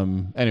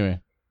 Anyway,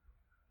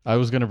 I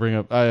was gonna bring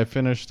up. I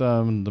finished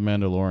The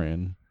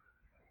Mandalorian.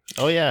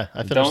 Oh yeah,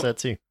 I finished that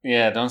too.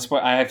 Yeah, don't spoil.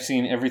 I have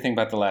seen everything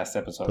but the last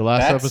episode. The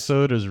last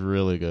episode is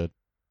really good.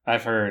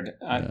 I've heard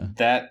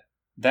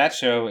that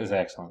show is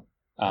excellent.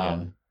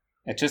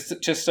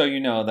 Just so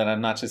you know that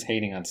I'm not just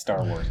hating on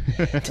Star Wars.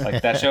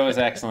 Like that show is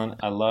excellent.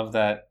 I love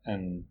that,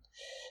 and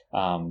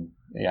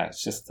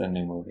it's just a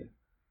new movie.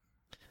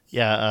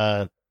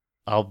 Yeah,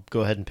 I'll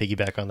go ahead and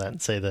piggyback on that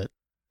and say that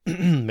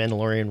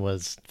Mandalorian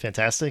was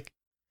fantastic.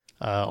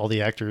 All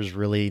the actors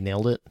really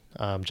nailed it.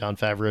 Jon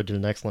Favreau did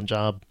an excellent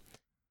job.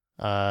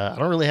 I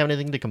don't really have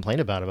anything to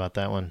complain about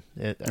that one.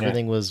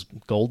 Everything was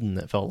golden,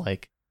 it felt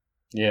like.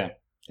 Yeah,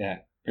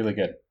 really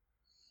good.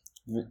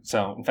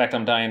 So, in fact,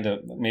 I'm dying to,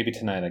 maybe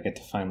tonight I get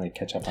to finally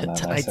catch up on that.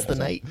 Tonight's the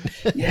night.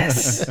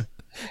 Yes!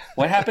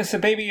 What happens to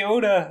Baby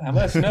Yoda? I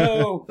must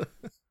know!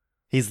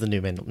 He's the new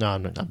Mandalorian. No,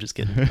 I'm just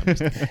kidding.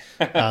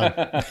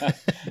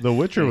 The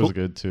Witcher was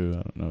good too.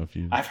 I don't know if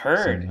you. I've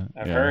heard.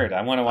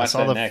 I want to watch that next.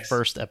 I saw the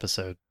first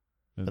episode,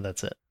 but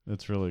that's it.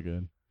 It's really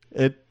good.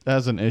 It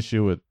has an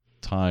issue with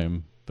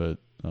time, but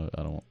I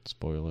don't want to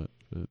spoil it.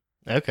 But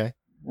okay.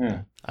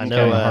 Yeah. I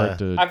know.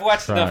 I've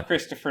watched enough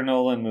Christopher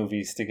Nolan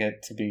movies to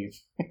get to be.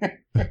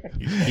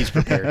 He's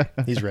prepared.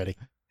 He's ready.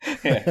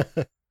 Yeah.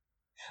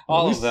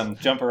 All of them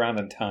jump around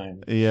in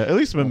time. Yeah, at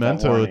least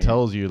Memento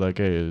tells you like,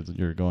 hey,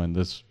 you're going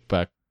this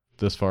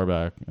far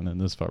back, and then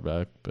this far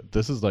back. But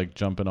this is like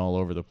jumping all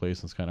over the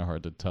place. It's kind of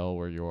hard to tell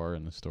where you are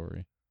in the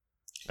story.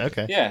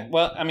 Okay. Yeah.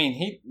 Well, I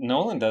mean,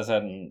 Nolan does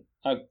that in.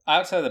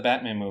 Outside of the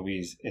Batman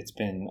movies, it's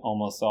been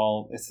almost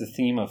all. It's the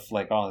theme of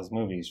like all his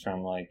movies,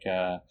 from like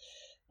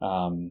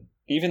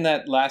even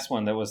that last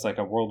one that was like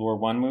a World War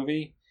I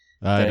movie.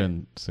 I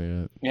didn't see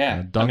it.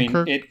 Yeah,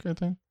 Dunkirk. I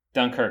think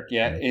Dunkirk.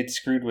 Yeah, it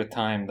screwed with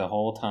time the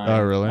whole time.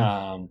 Oh,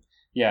 really?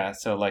 Yeah.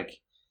 So like,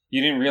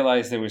 you didn't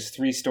realize there was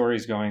 3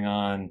 stories going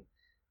on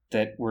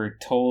that were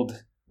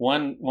told.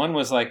 One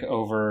was like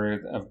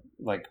over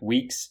like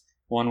weeks.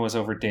 One was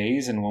over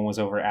days, and one was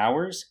over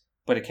hours.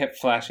 But it kept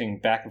flashing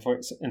back and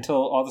forth until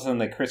all of a sudden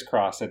they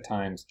crisscross at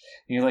times.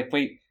 And you're like,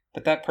 wait,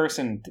 but that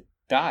person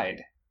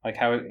died. Like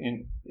how,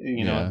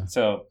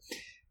 so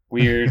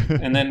weird.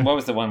 And then what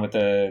was the one with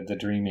the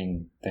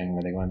dreaming thing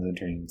where they go into the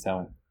dreams? That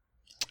one.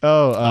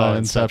 Oh,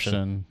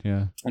 Inception.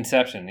 Yeah.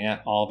 Inception.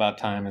 Yeah. All about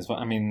time as well.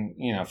 I mean,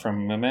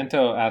 from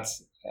Memento out,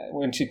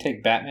 once you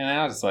take Batman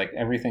out, it's like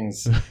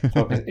everything's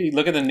focused.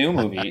 Look at the new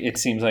movie. It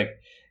seems like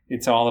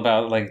it's all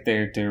about like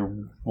they're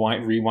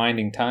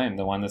rewinding time.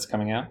 The one that's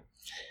coming out.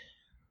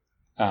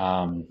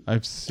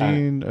 I've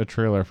seen a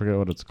trailer. I forget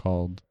what it's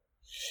called.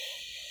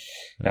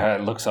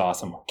 It looks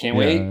awesome. Can't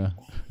wait.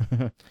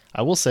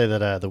 I will say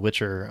that The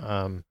Witcher,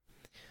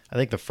 I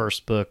think the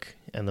first book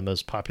and the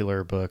most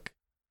popular book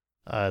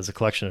is a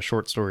collection of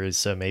short stories.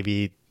 So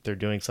maybe they're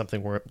doing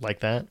something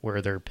like that,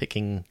 where they're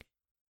picking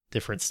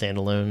different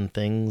standalone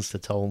things to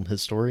tell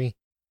his story.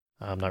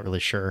 I'm not really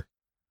sure.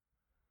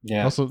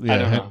 Yeah. Also, I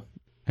don't know.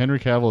 Henry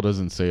Cavill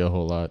doesn't say a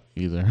whole lot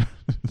either.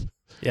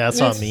 Yeah, I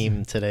saw a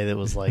meme today that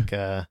was like,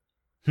 and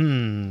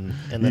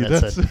then it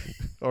said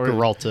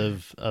Geralt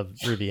of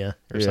Rivia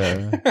or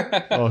something.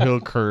 Oh, he'll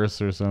curse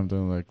or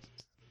something, like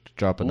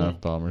drop an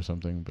F-bomb or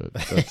something. But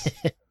that's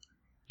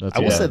I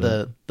will say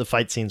the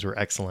fight scenes were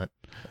excellent.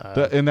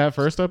 In that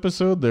first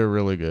episode, they're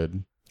really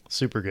good.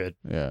 Super good.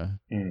 Yeah.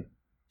 I don't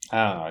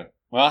know.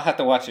 Well, I'll have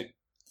to watch it.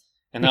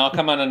 And I'll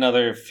come on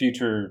another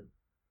future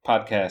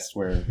podcast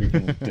where we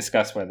can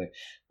discuss whether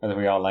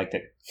we all liked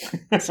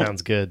it.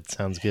 Sounds good.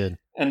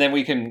 And then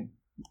we can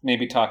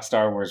maybe talk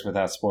Star Wars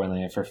without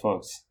spoiling it for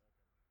folks.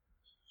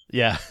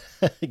 Yeah.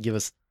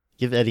 Give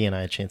Eddie and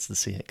I a chance to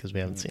see it because we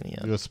haven't seen it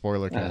yet. Do a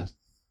spoiler cast.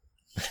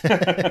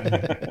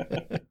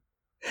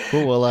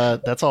 Cool. Well,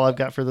 that's all I've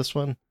got for this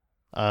one.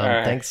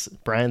 Right. Thanks,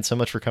 Brian, so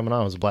much for coming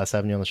on. It was a blast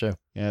having you on the show.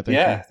 Yeah,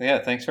 thank you. Yeah.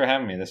 Thanks for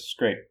having me. This was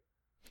great.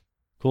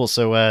 Cool.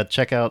 So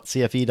check out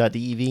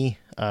cfe.dev.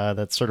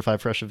 That's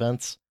Certified Fresh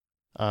Events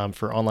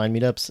for online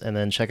meetups, and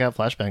then check out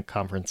Flashback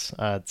Conference.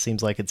 It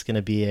seems like it's going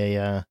to be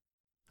a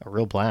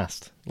real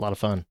blast. A lot of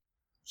fun.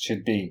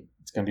 Should be.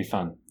 It's going to be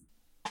fun.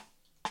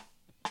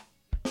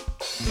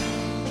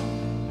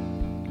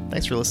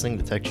 Thanks for listening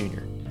to Tech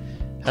Junior.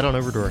 Head on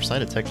over to our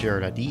site at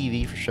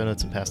techjr.dev for show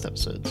notes and past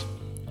episodes.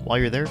 While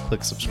you're there,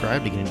 click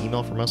subscribe to get an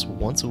email from us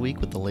once a week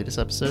with the latest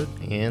episode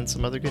and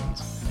some other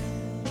goodies.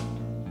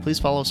 Please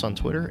follow us on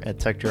Twitter at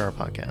TechJR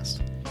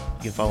Podcast.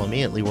 You can follow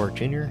me at Lee Warwick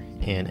Jr.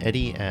 and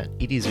Eddie at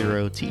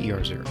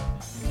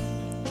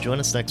ED0TER0. join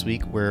us next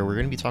week where we're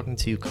going to be talking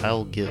to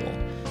Kyle Gill,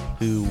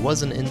 who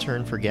was an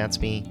intern for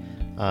Gatsby,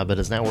 but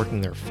is now working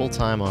there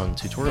full-time on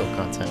tutorial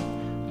content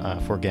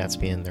for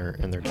Gatsby and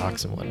their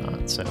docs and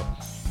whatnot. So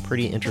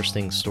pretty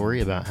interesting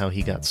story about how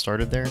he got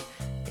started there,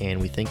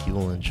 and we think you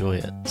will enjoy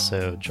it.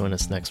 So join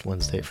us next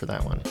Wednesday for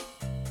that one.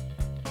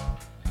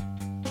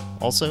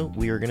 Also,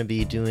 we are going to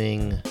be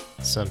doing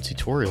some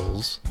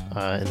tutorials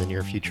in the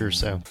near future,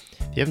 so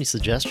if you have any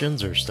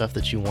suggestions or stuff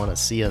that you want to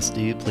see us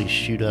do, please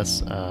shoot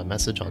us a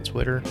message on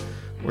Twitter,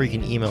 or you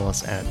can email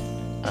us at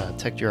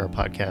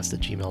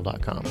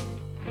techgrpodcast@gmail.com.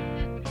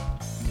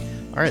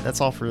 All right,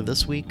 that's all for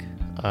this week.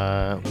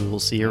 We will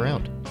see you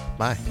around.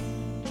 Bye.